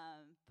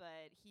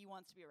 But he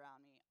wants to be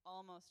around me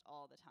almost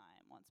all the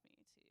time, wants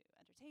me to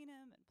entertain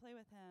him and play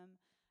with him,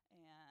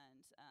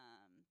 and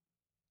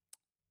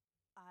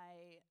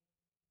I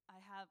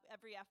have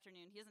every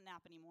afternoon, he doesn't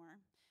nap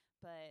anymore,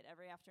 but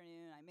every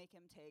afternoon I make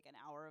him take an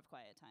hour of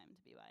quiet time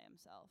to be by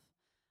himself.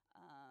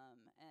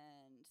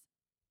 And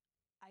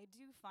I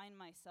do find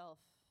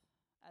myself,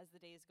 as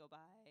the days go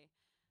by,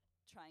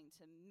 trying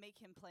to make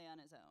him play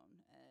on his own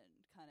and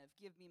kind of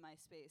give me my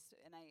space.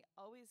 And I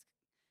always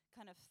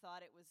kind of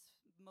thought it was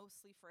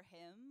mostly for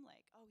him,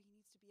 he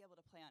needs to be able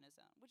to play on his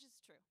own, which is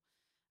true.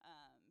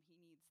 He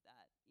needs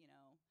that,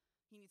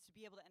 he needs to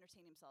be able to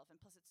entertain himself. And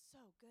plus, it's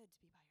so good to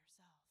be by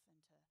yourself and to,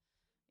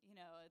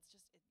 it's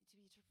just to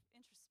be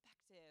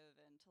introspective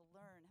and to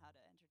learn how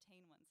to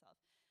entertain oneself.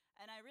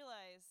 And I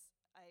realized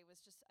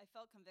I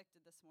felt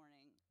convicted this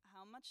morning.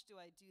 How much do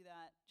I do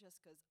that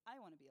just because I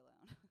want to be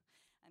alone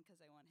and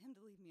because I want him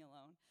to leave me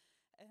alone?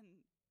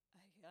 And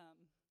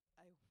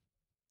I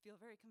feel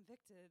very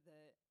convicted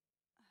that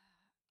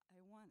I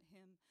want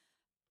him,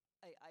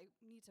 I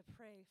need to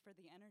pray for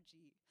the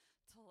energy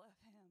to love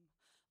him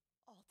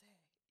all day,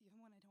 even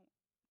when I don't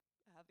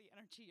have the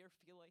energy or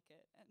feel like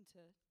it, and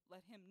to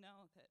let him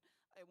know that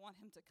I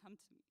want him to come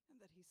to me and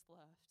that he's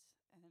loved,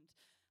 and that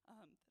I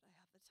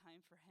have the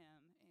time for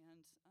him,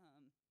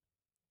 and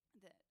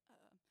that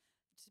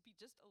to be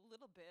just a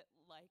little bit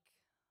like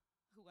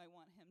who I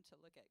want him to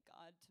look at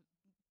God, to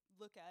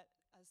look at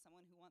as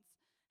someone who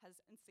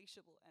has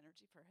insatiable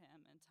energy for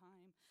him and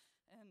time,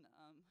 and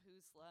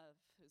whose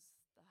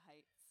the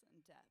heights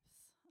and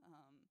depths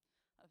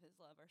of his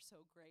love are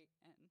so great.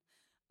 And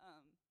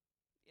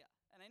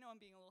and I know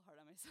I'm being a little hard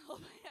on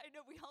myself. I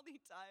know we all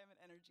need time and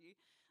energy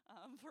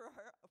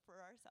for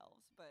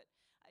ourselves, but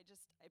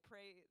I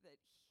pray that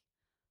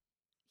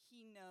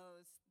he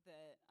knows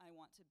that I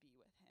want to be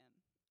with him,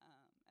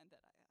 and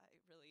that I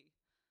really,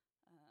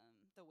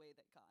 the way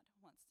that God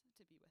wants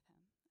to be with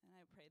him. And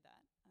I pray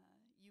that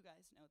you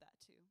guys know that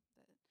too,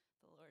 that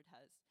the Lord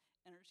has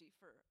energy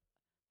for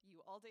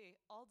you all day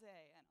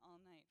and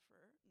all night,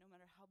 for no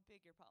matter how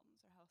big your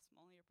problems or how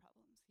small your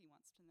problems, he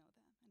wants to know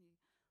them, and he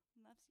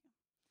loves you.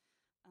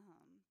 I'm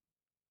going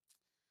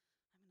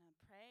to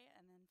pray,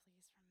 and then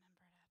please remember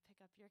to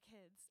pick up your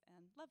kids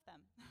and love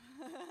them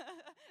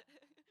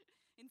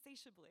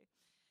insatiably.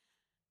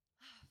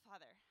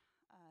 Father,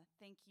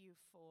 thank you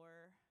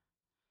for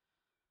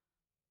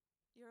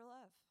your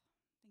love.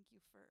 Thank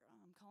you for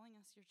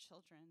calling us your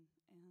children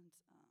and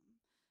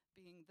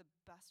being the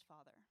best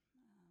father.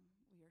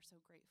 We are so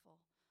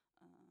grateful,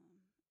 and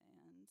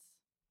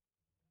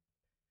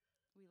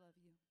we love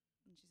you.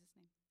 In Jesus'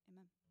 name,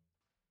 amen.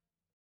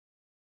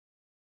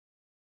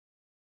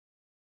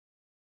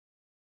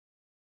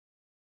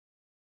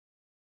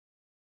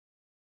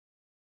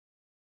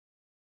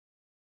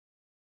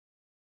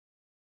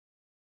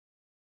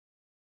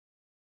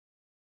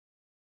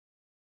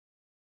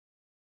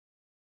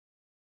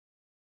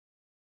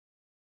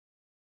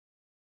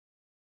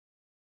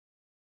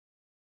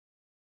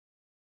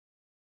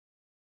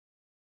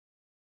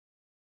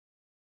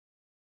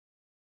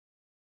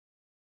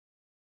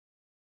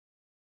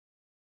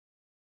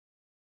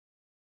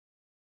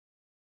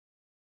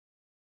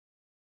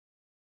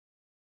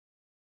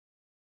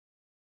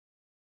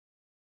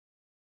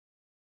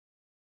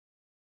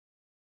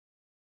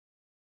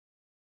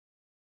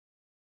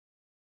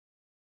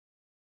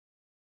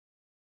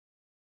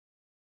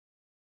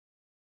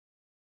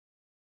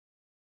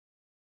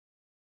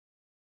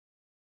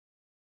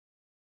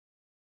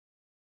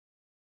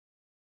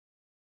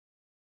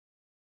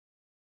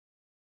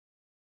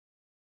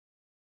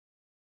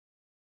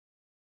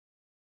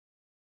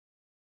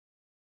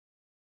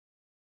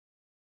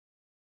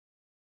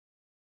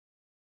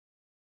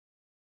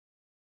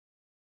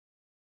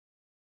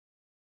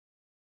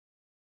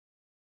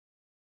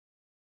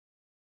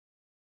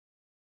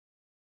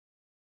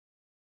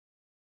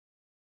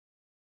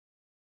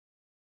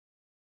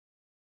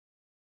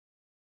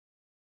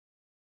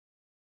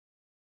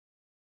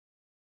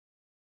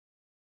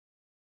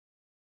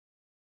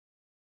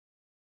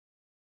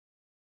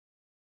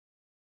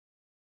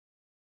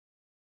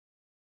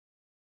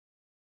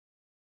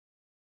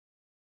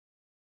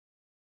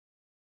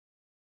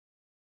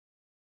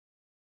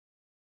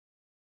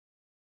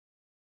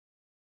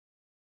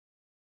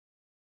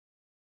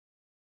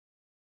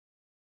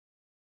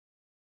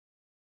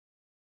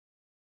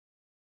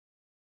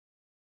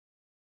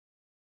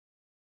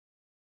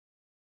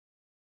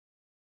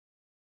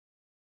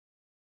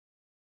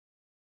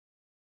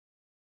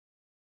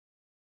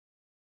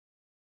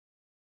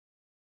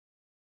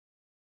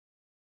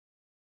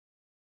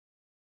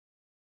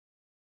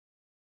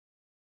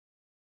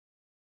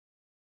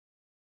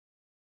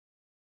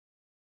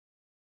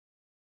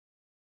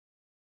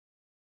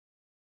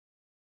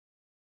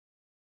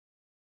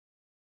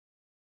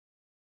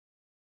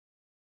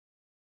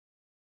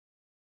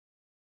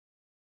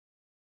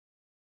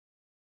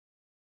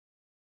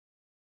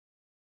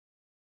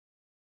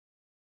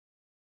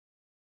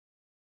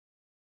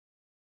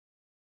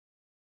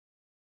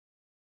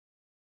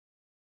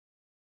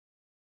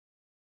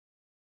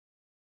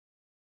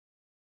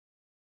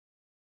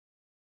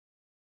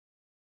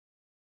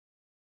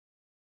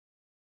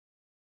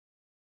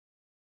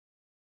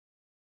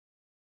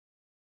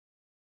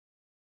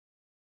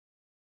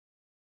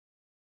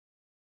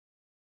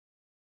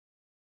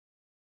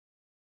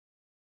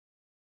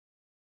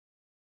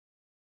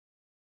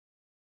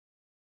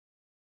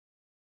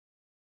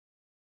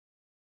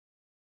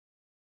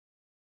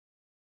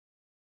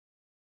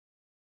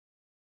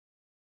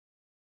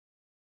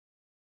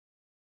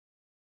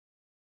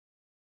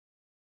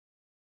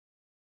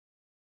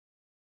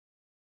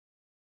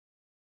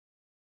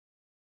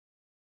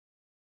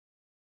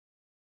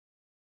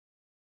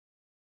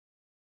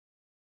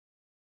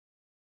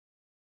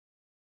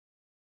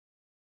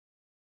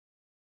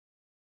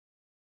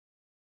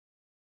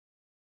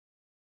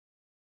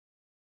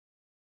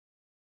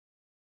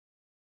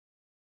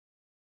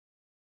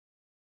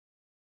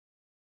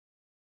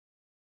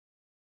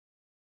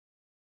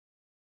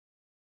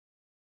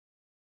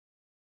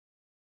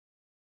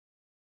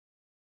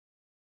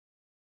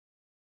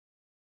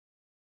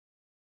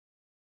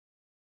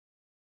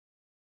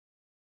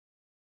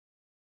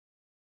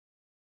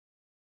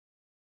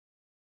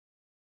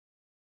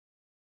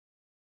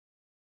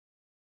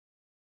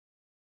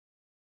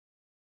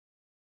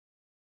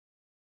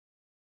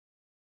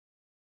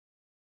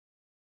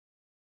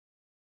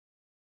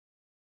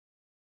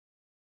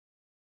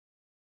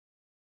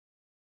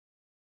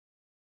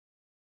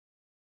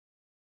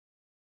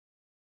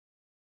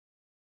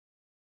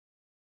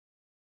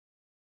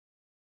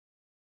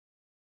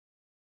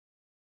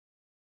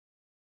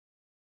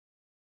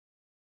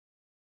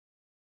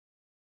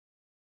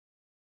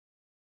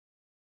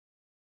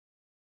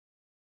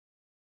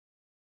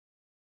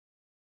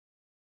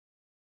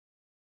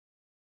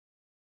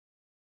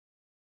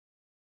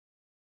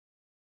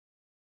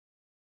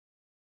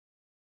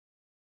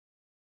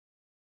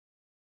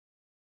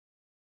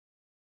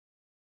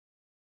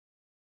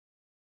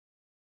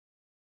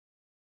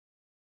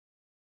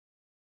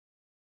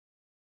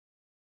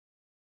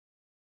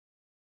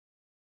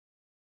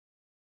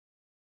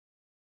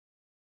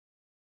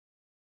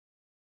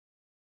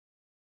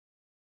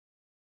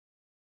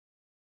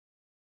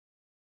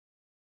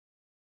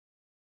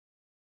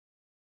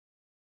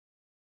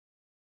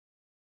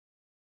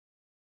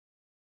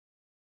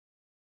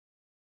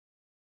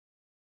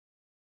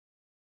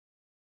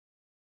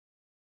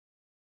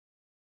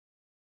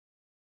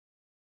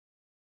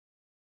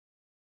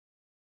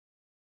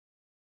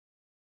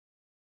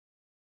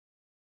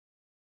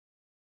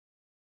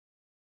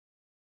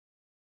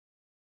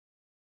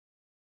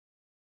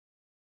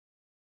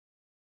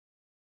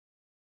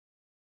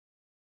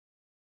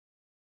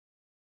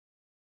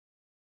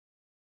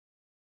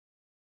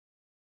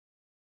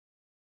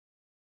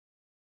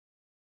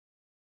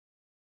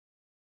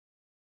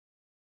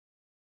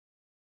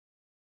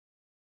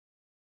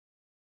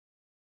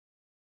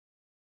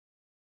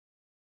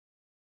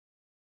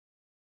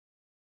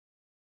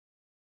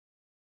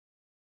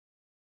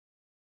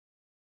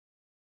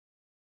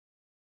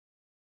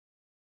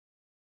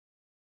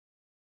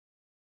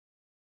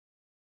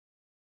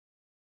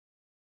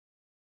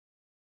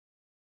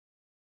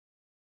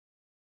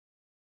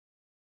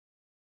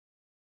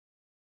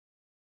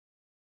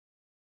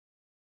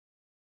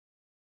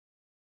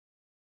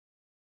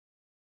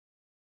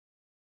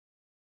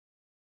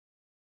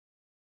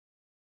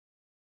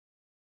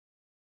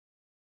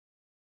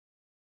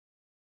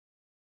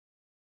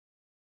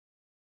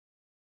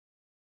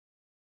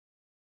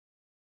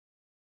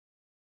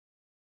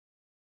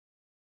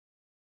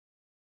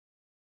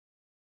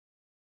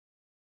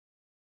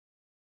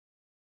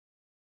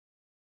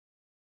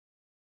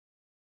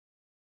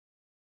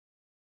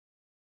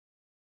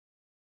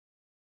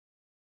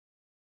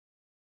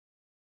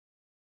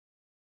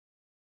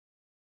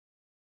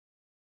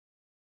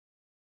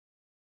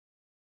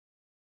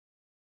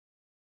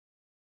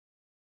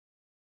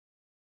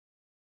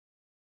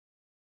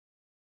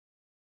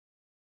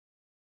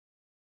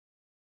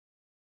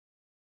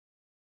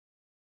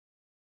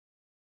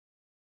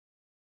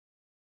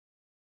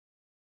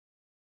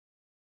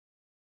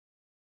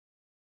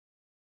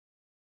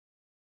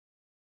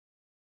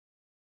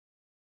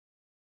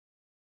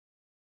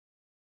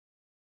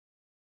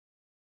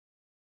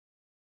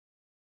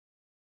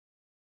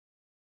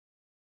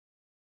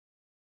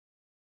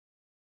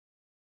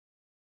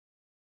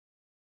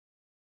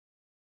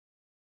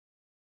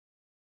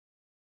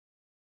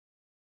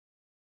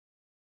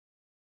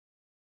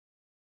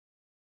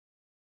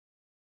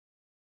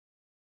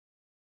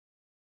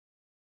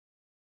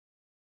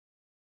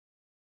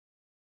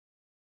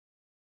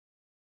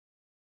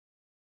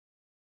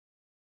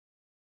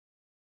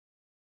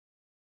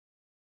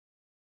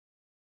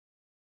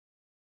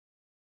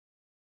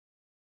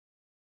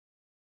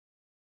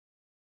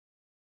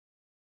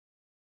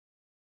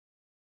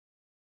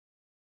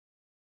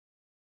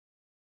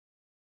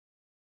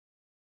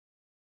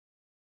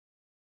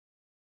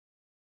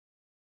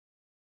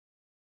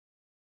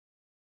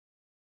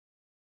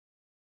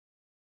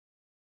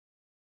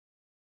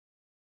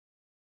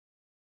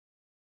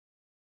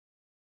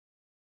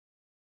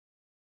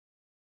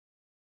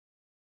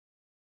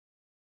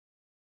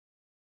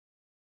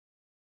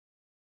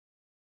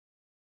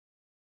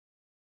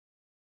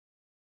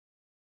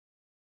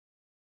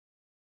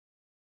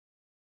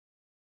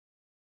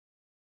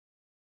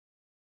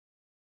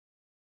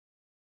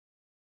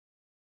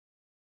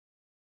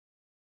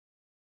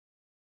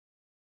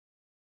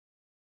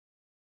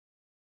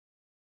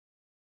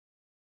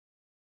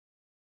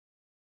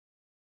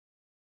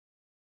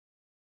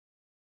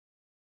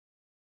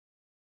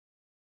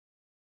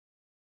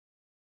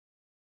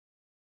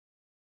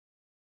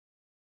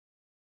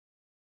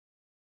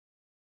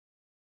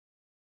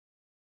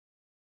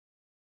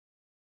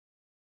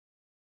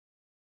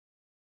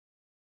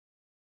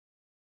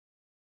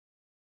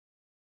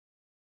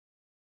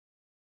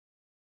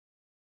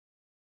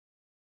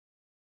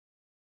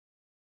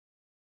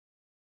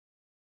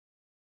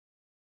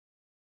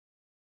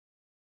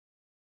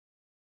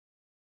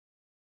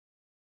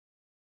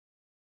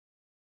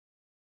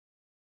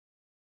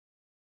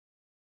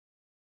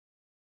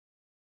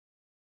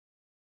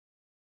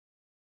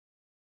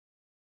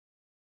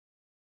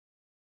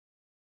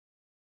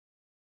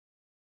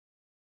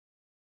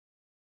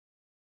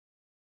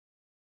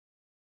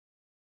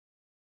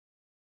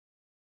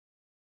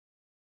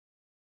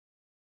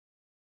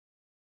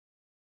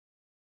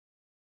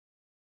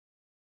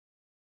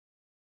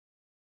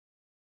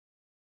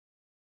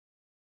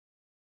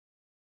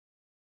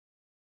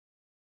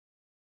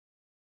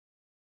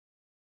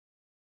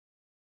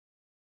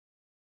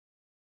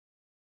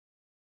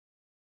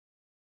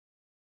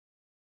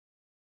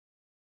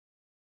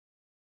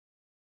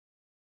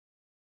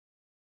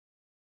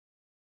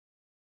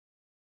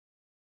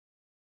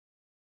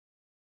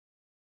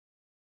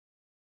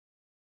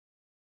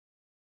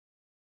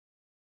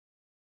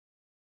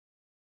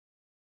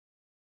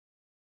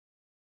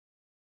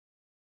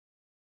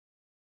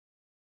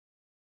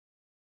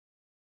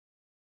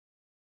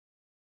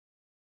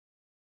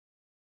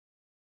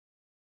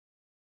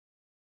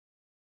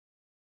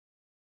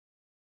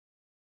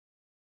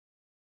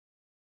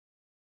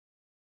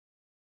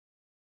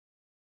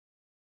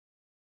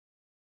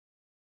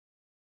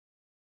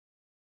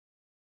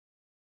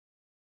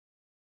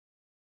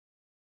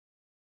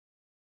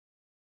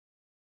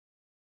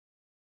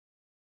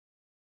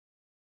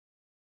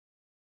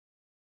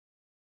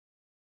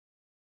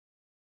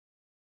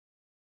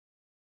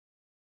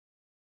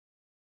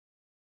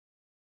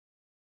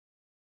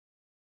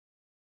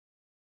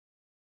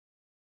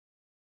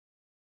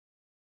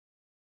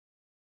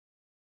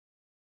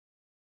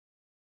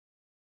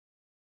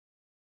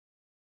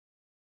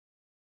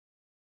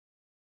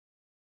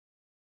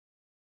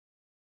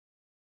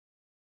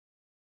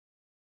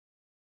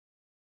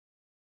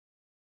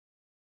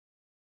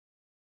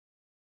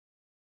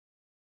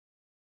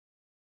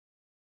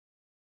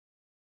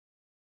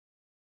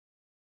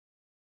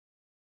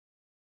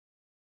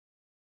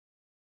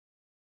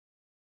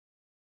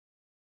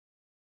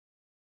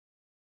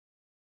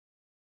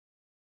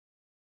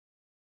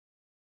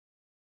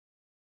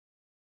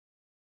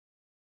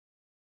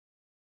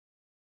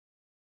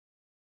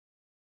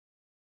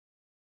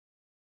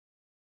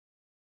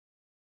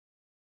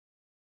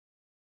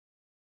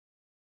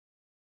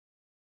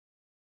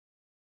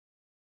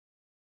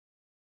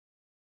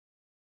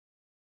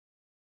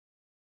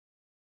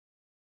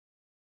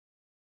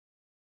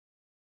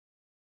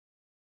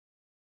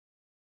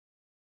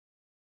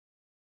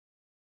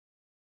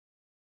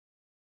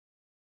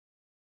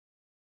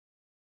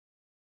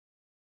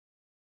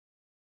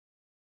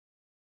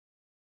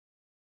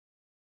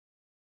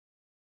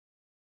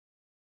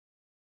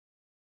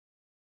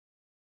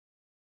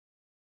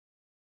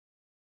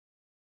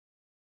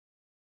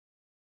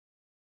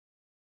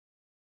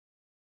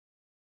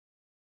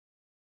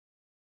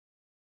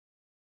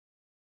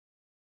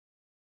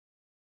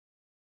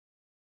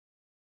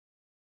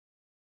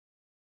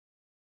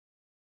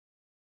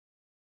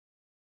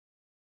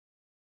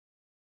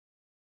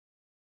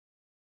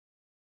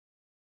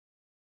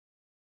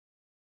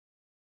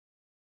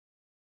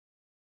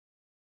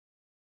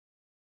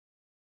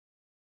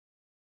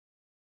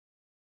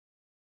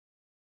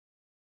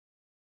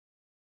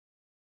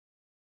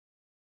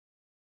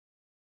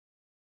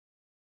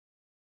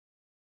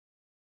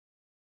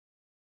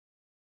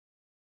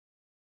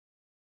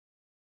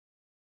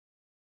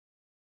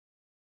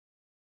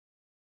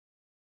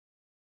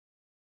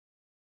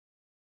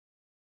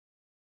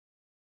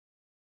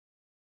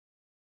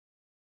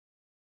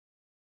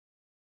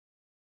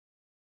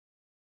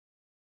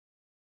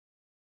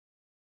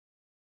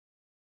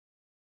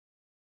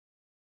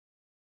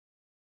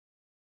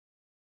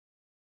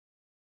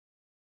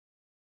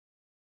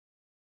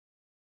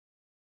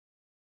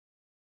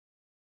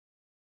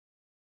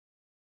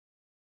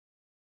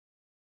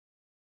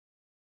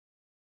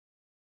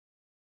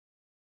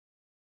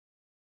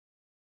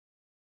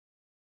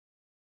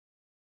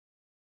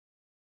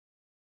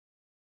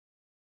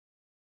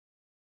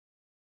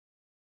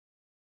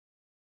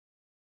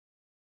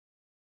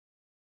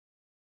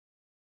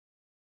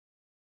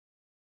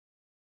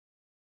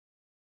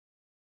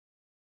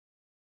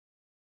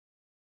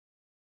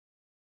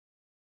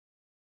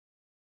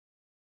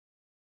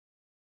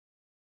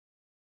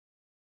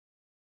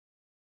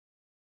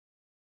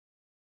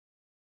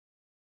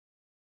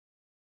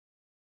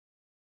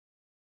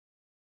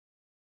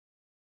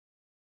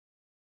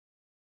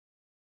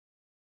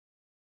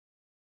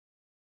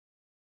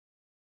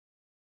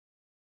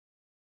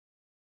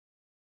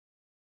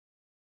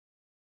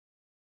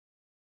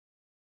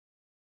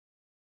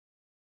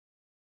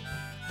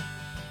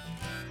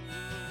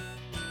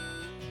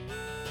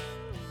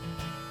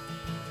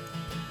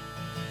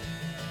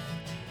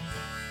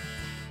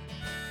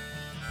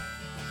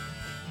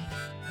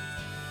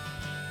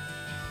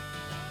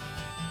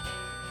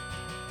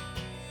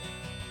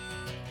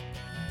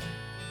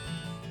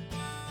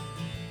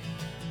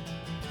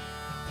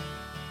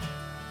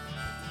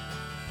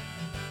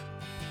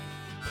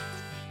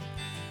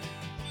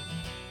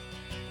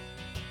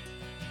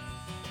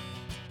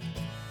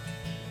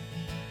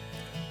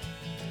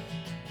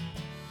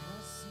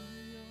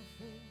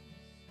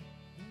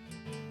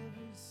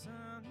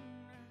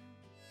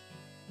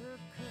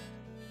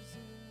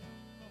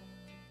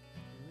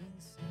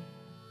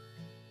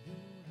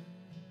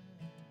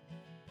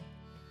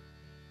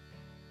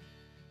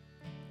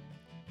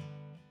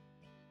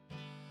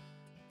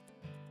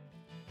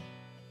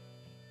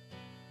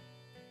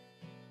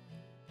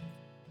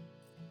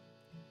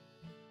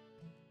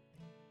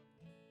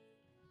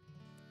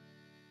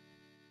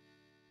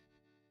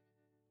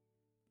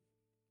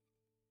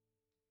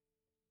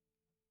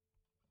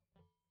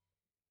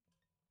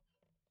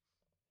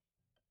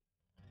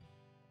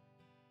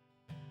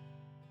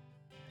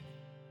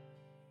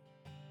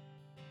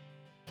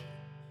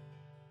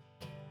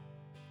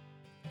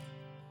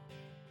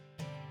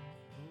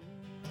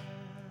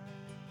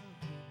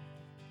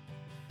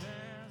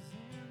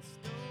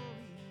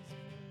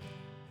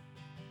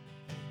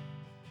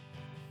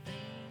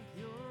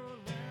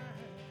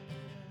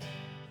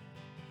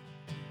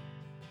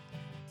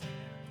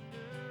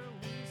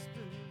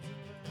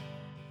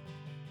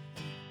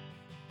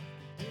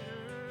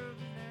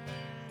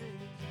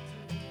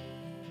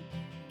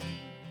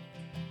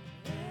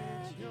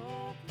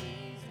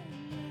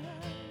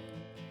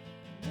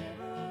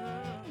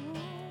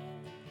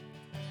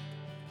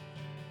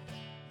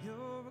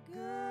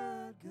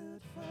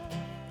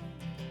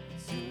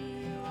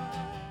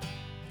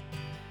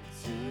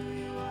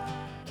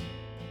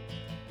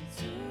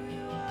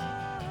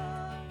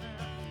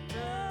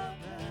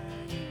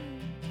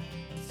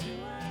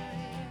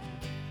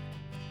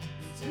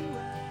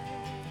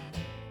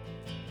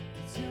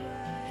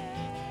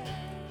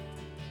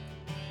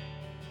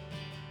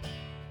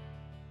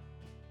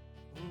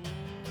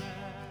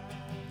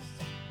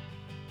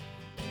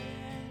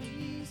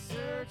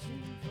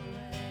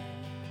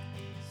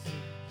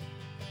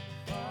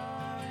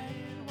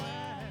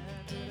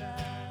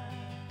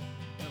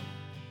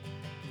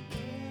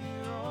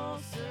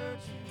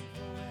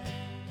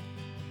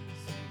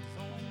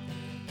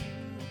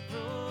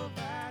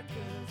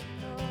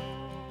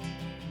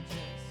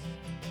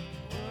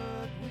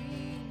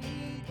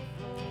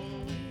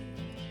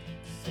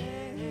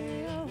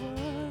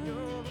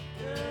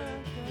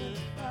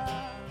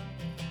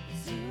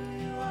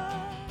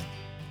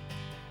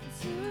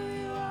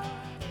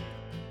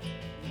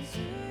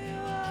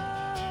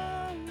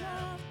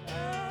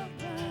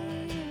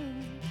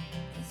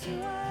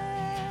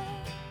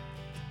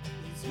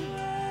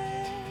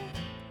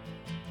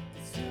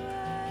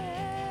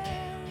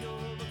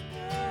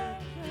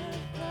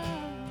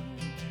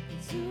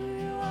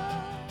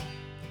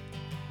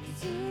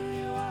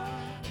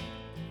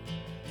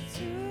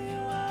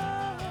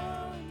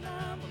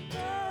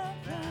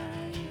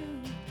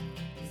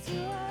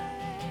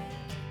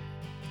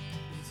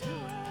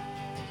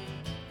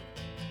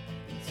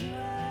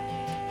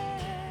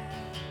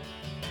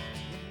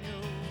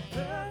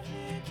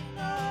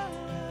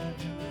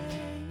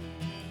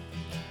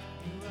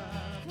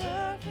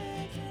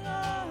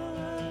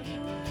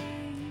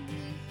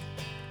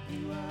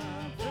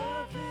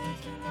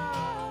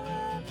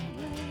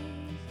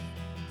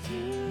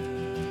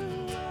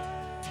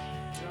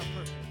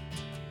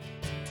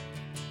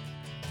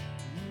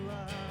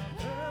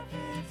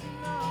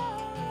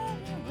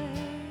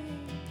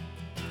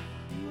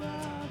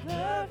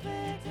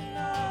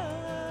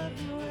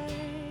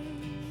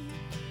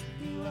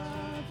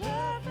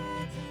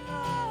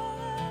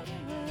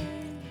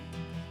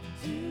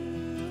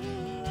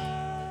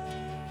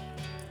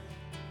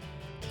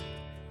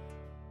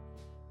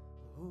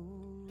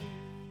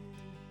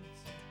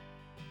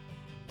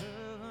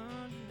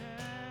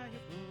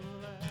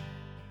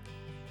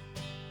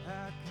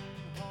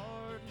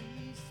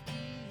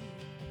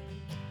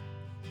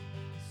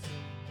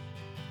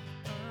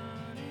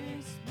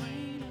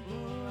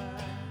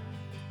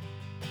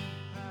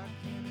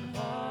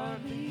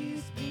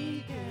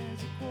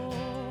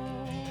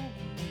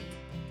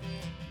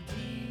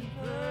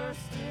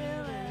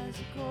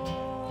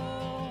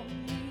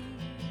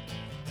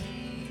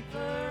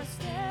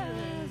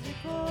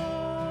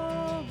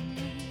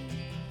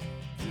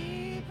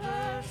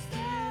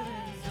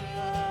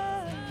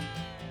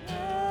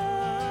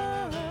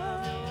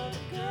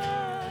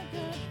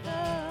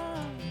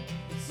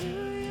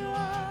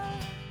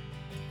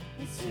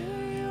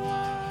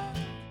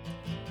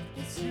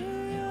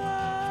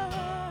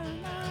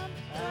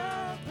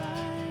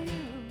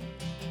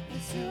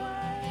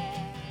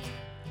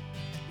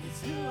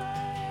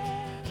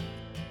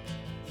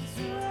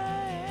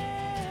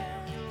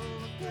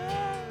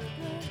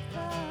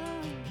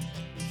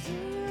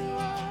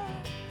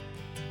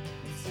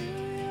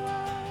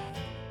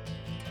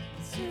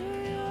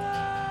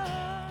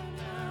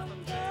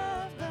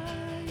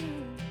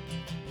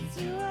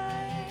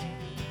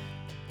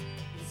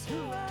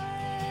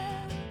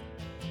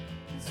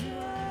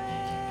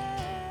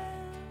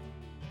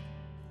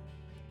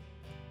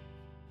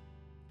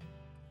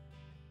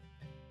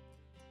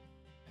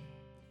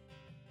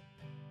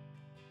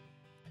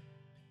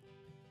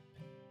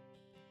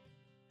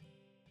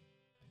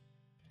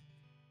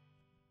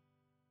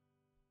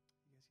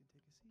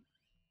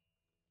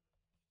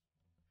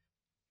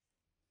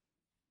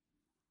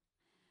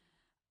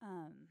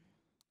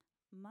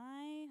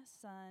 My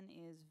son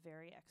is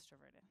very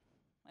extroverted.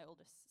 My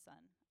oldest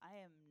son.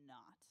 I am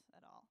not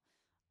at all.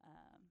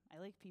 I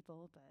like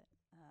people, but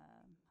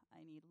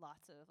I need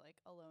lots of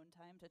alone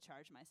time to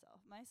charge myself.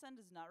 My son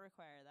does not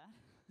require that.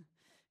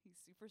 He's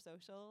super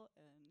social,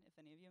 and if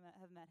any of you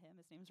have met him,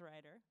 his name's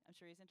Ryder. I'm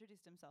sure he's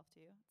introduced himself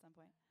to you at some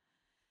point.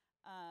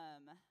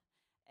 And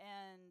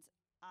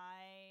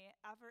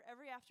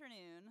every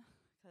afternoon,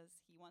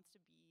 because he wants to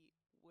be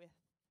with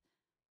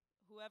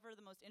whoever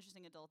the most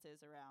interesting adult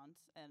is around,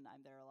 and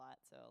I'm there a lot,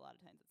 so a lot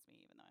of times it's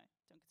me, even though I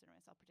don't consider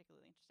myself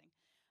particularly interesting.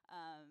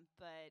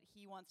 But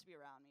he wants to be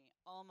around me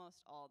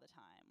almost all the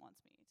time, wants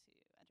me to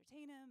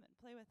entertain him and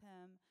play with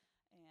him,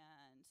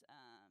 and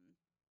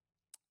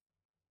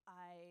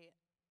I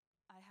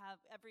have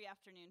every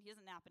afternoon, he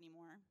doesn't nap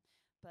anymore,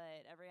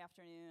 but every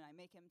afternoon I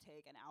make him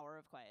take an hour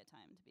of quiet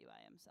time to be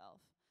by himself.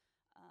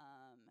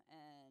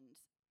 And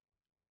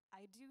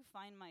I do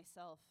find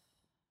myself,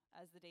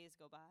 as the days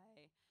go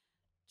by,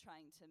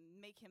 trying to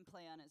make him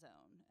play on his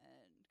own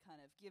and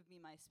kind of give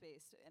me my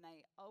space. And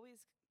I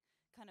always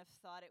kind of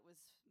thought it was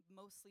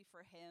mostly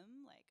for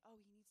him,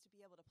 he needs to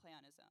be able to play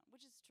on his own,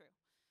 which is true.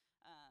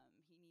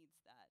 He needs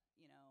that,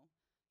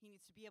 he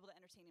needs to be able to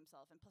entertain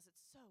himself. And plus,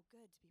 it's so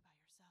good to be by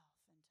yourself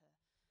and to,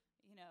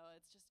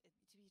 it's just to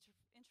be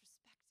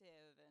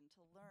introspective and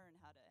to learn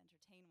how to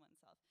entertain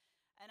oneself.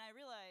 And I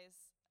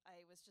realized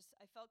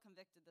I felt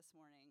convicted this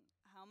morning.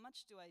 How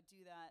much do I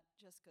do that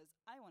just because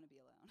I want to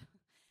be alone?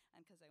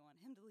 And because I want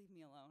him to leave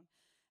me alone.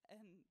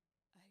 And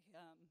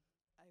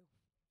I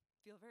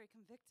feel very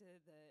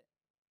convicted that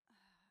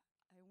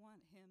I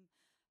want him,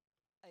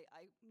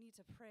 I need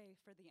to pray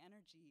for the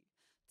energy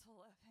to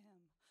love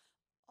him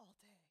all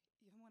day,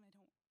 even when I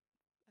don't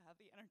have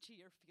the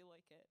energy or feel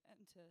like it,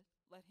 and to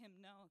let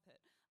him know that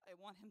I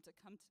want him to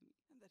come to me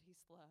and that he's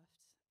loved,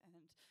 and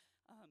that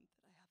I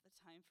have the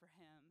time for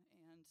him,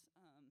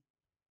 and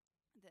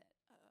that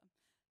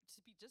to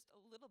be just a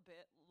little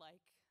bit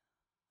like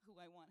who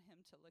I want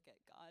him to look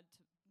at God,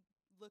 to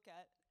look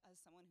at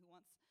as someone who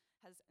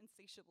has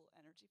insatiable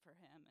energy for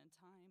him and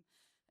time,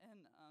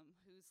 and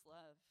whose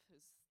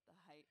the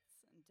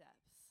heights and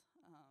depths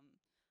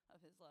of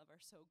his love are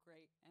so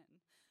great.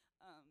 And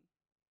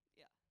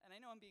and I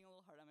know I'm being a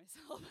little hard on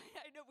myself.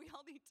 I know we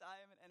all need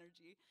time and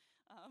energy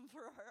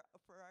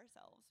for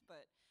ourselves,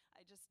 but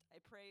I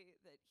pray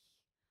that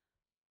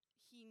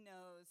he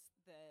knows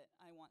that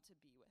I want to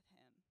be with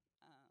him,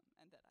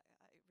 and that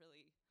I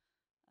really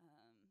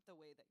the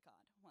way that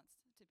God wants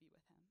to be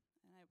with him.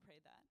 And I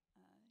pray that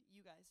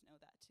you guys know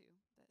that too,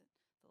 that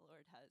the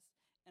Lord has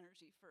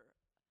energy for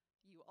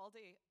you all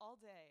day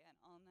and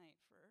all night,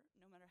 for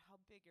no matter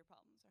how big your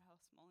problems or how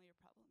small your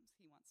problems,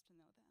 he wants to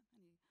know them, and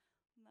he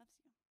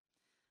loves you.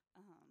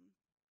 I'm going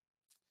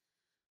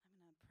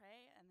to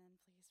pray, and then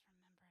please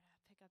remember to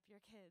pick up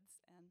your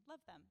kids and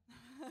love them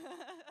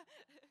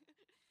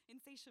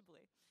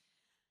insatiably.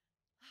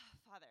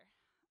 Father,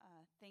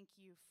 thank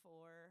you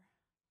for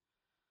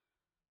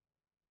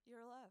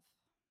your love.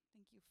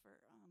 Thank you for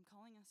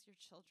calling us your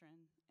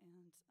children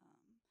and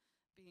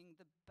being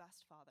the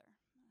best father.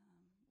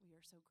 We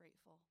are so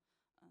grateful,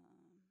 and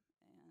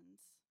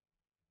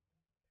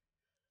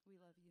we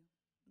love you.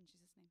 In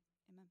Jesus' name,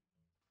 amen.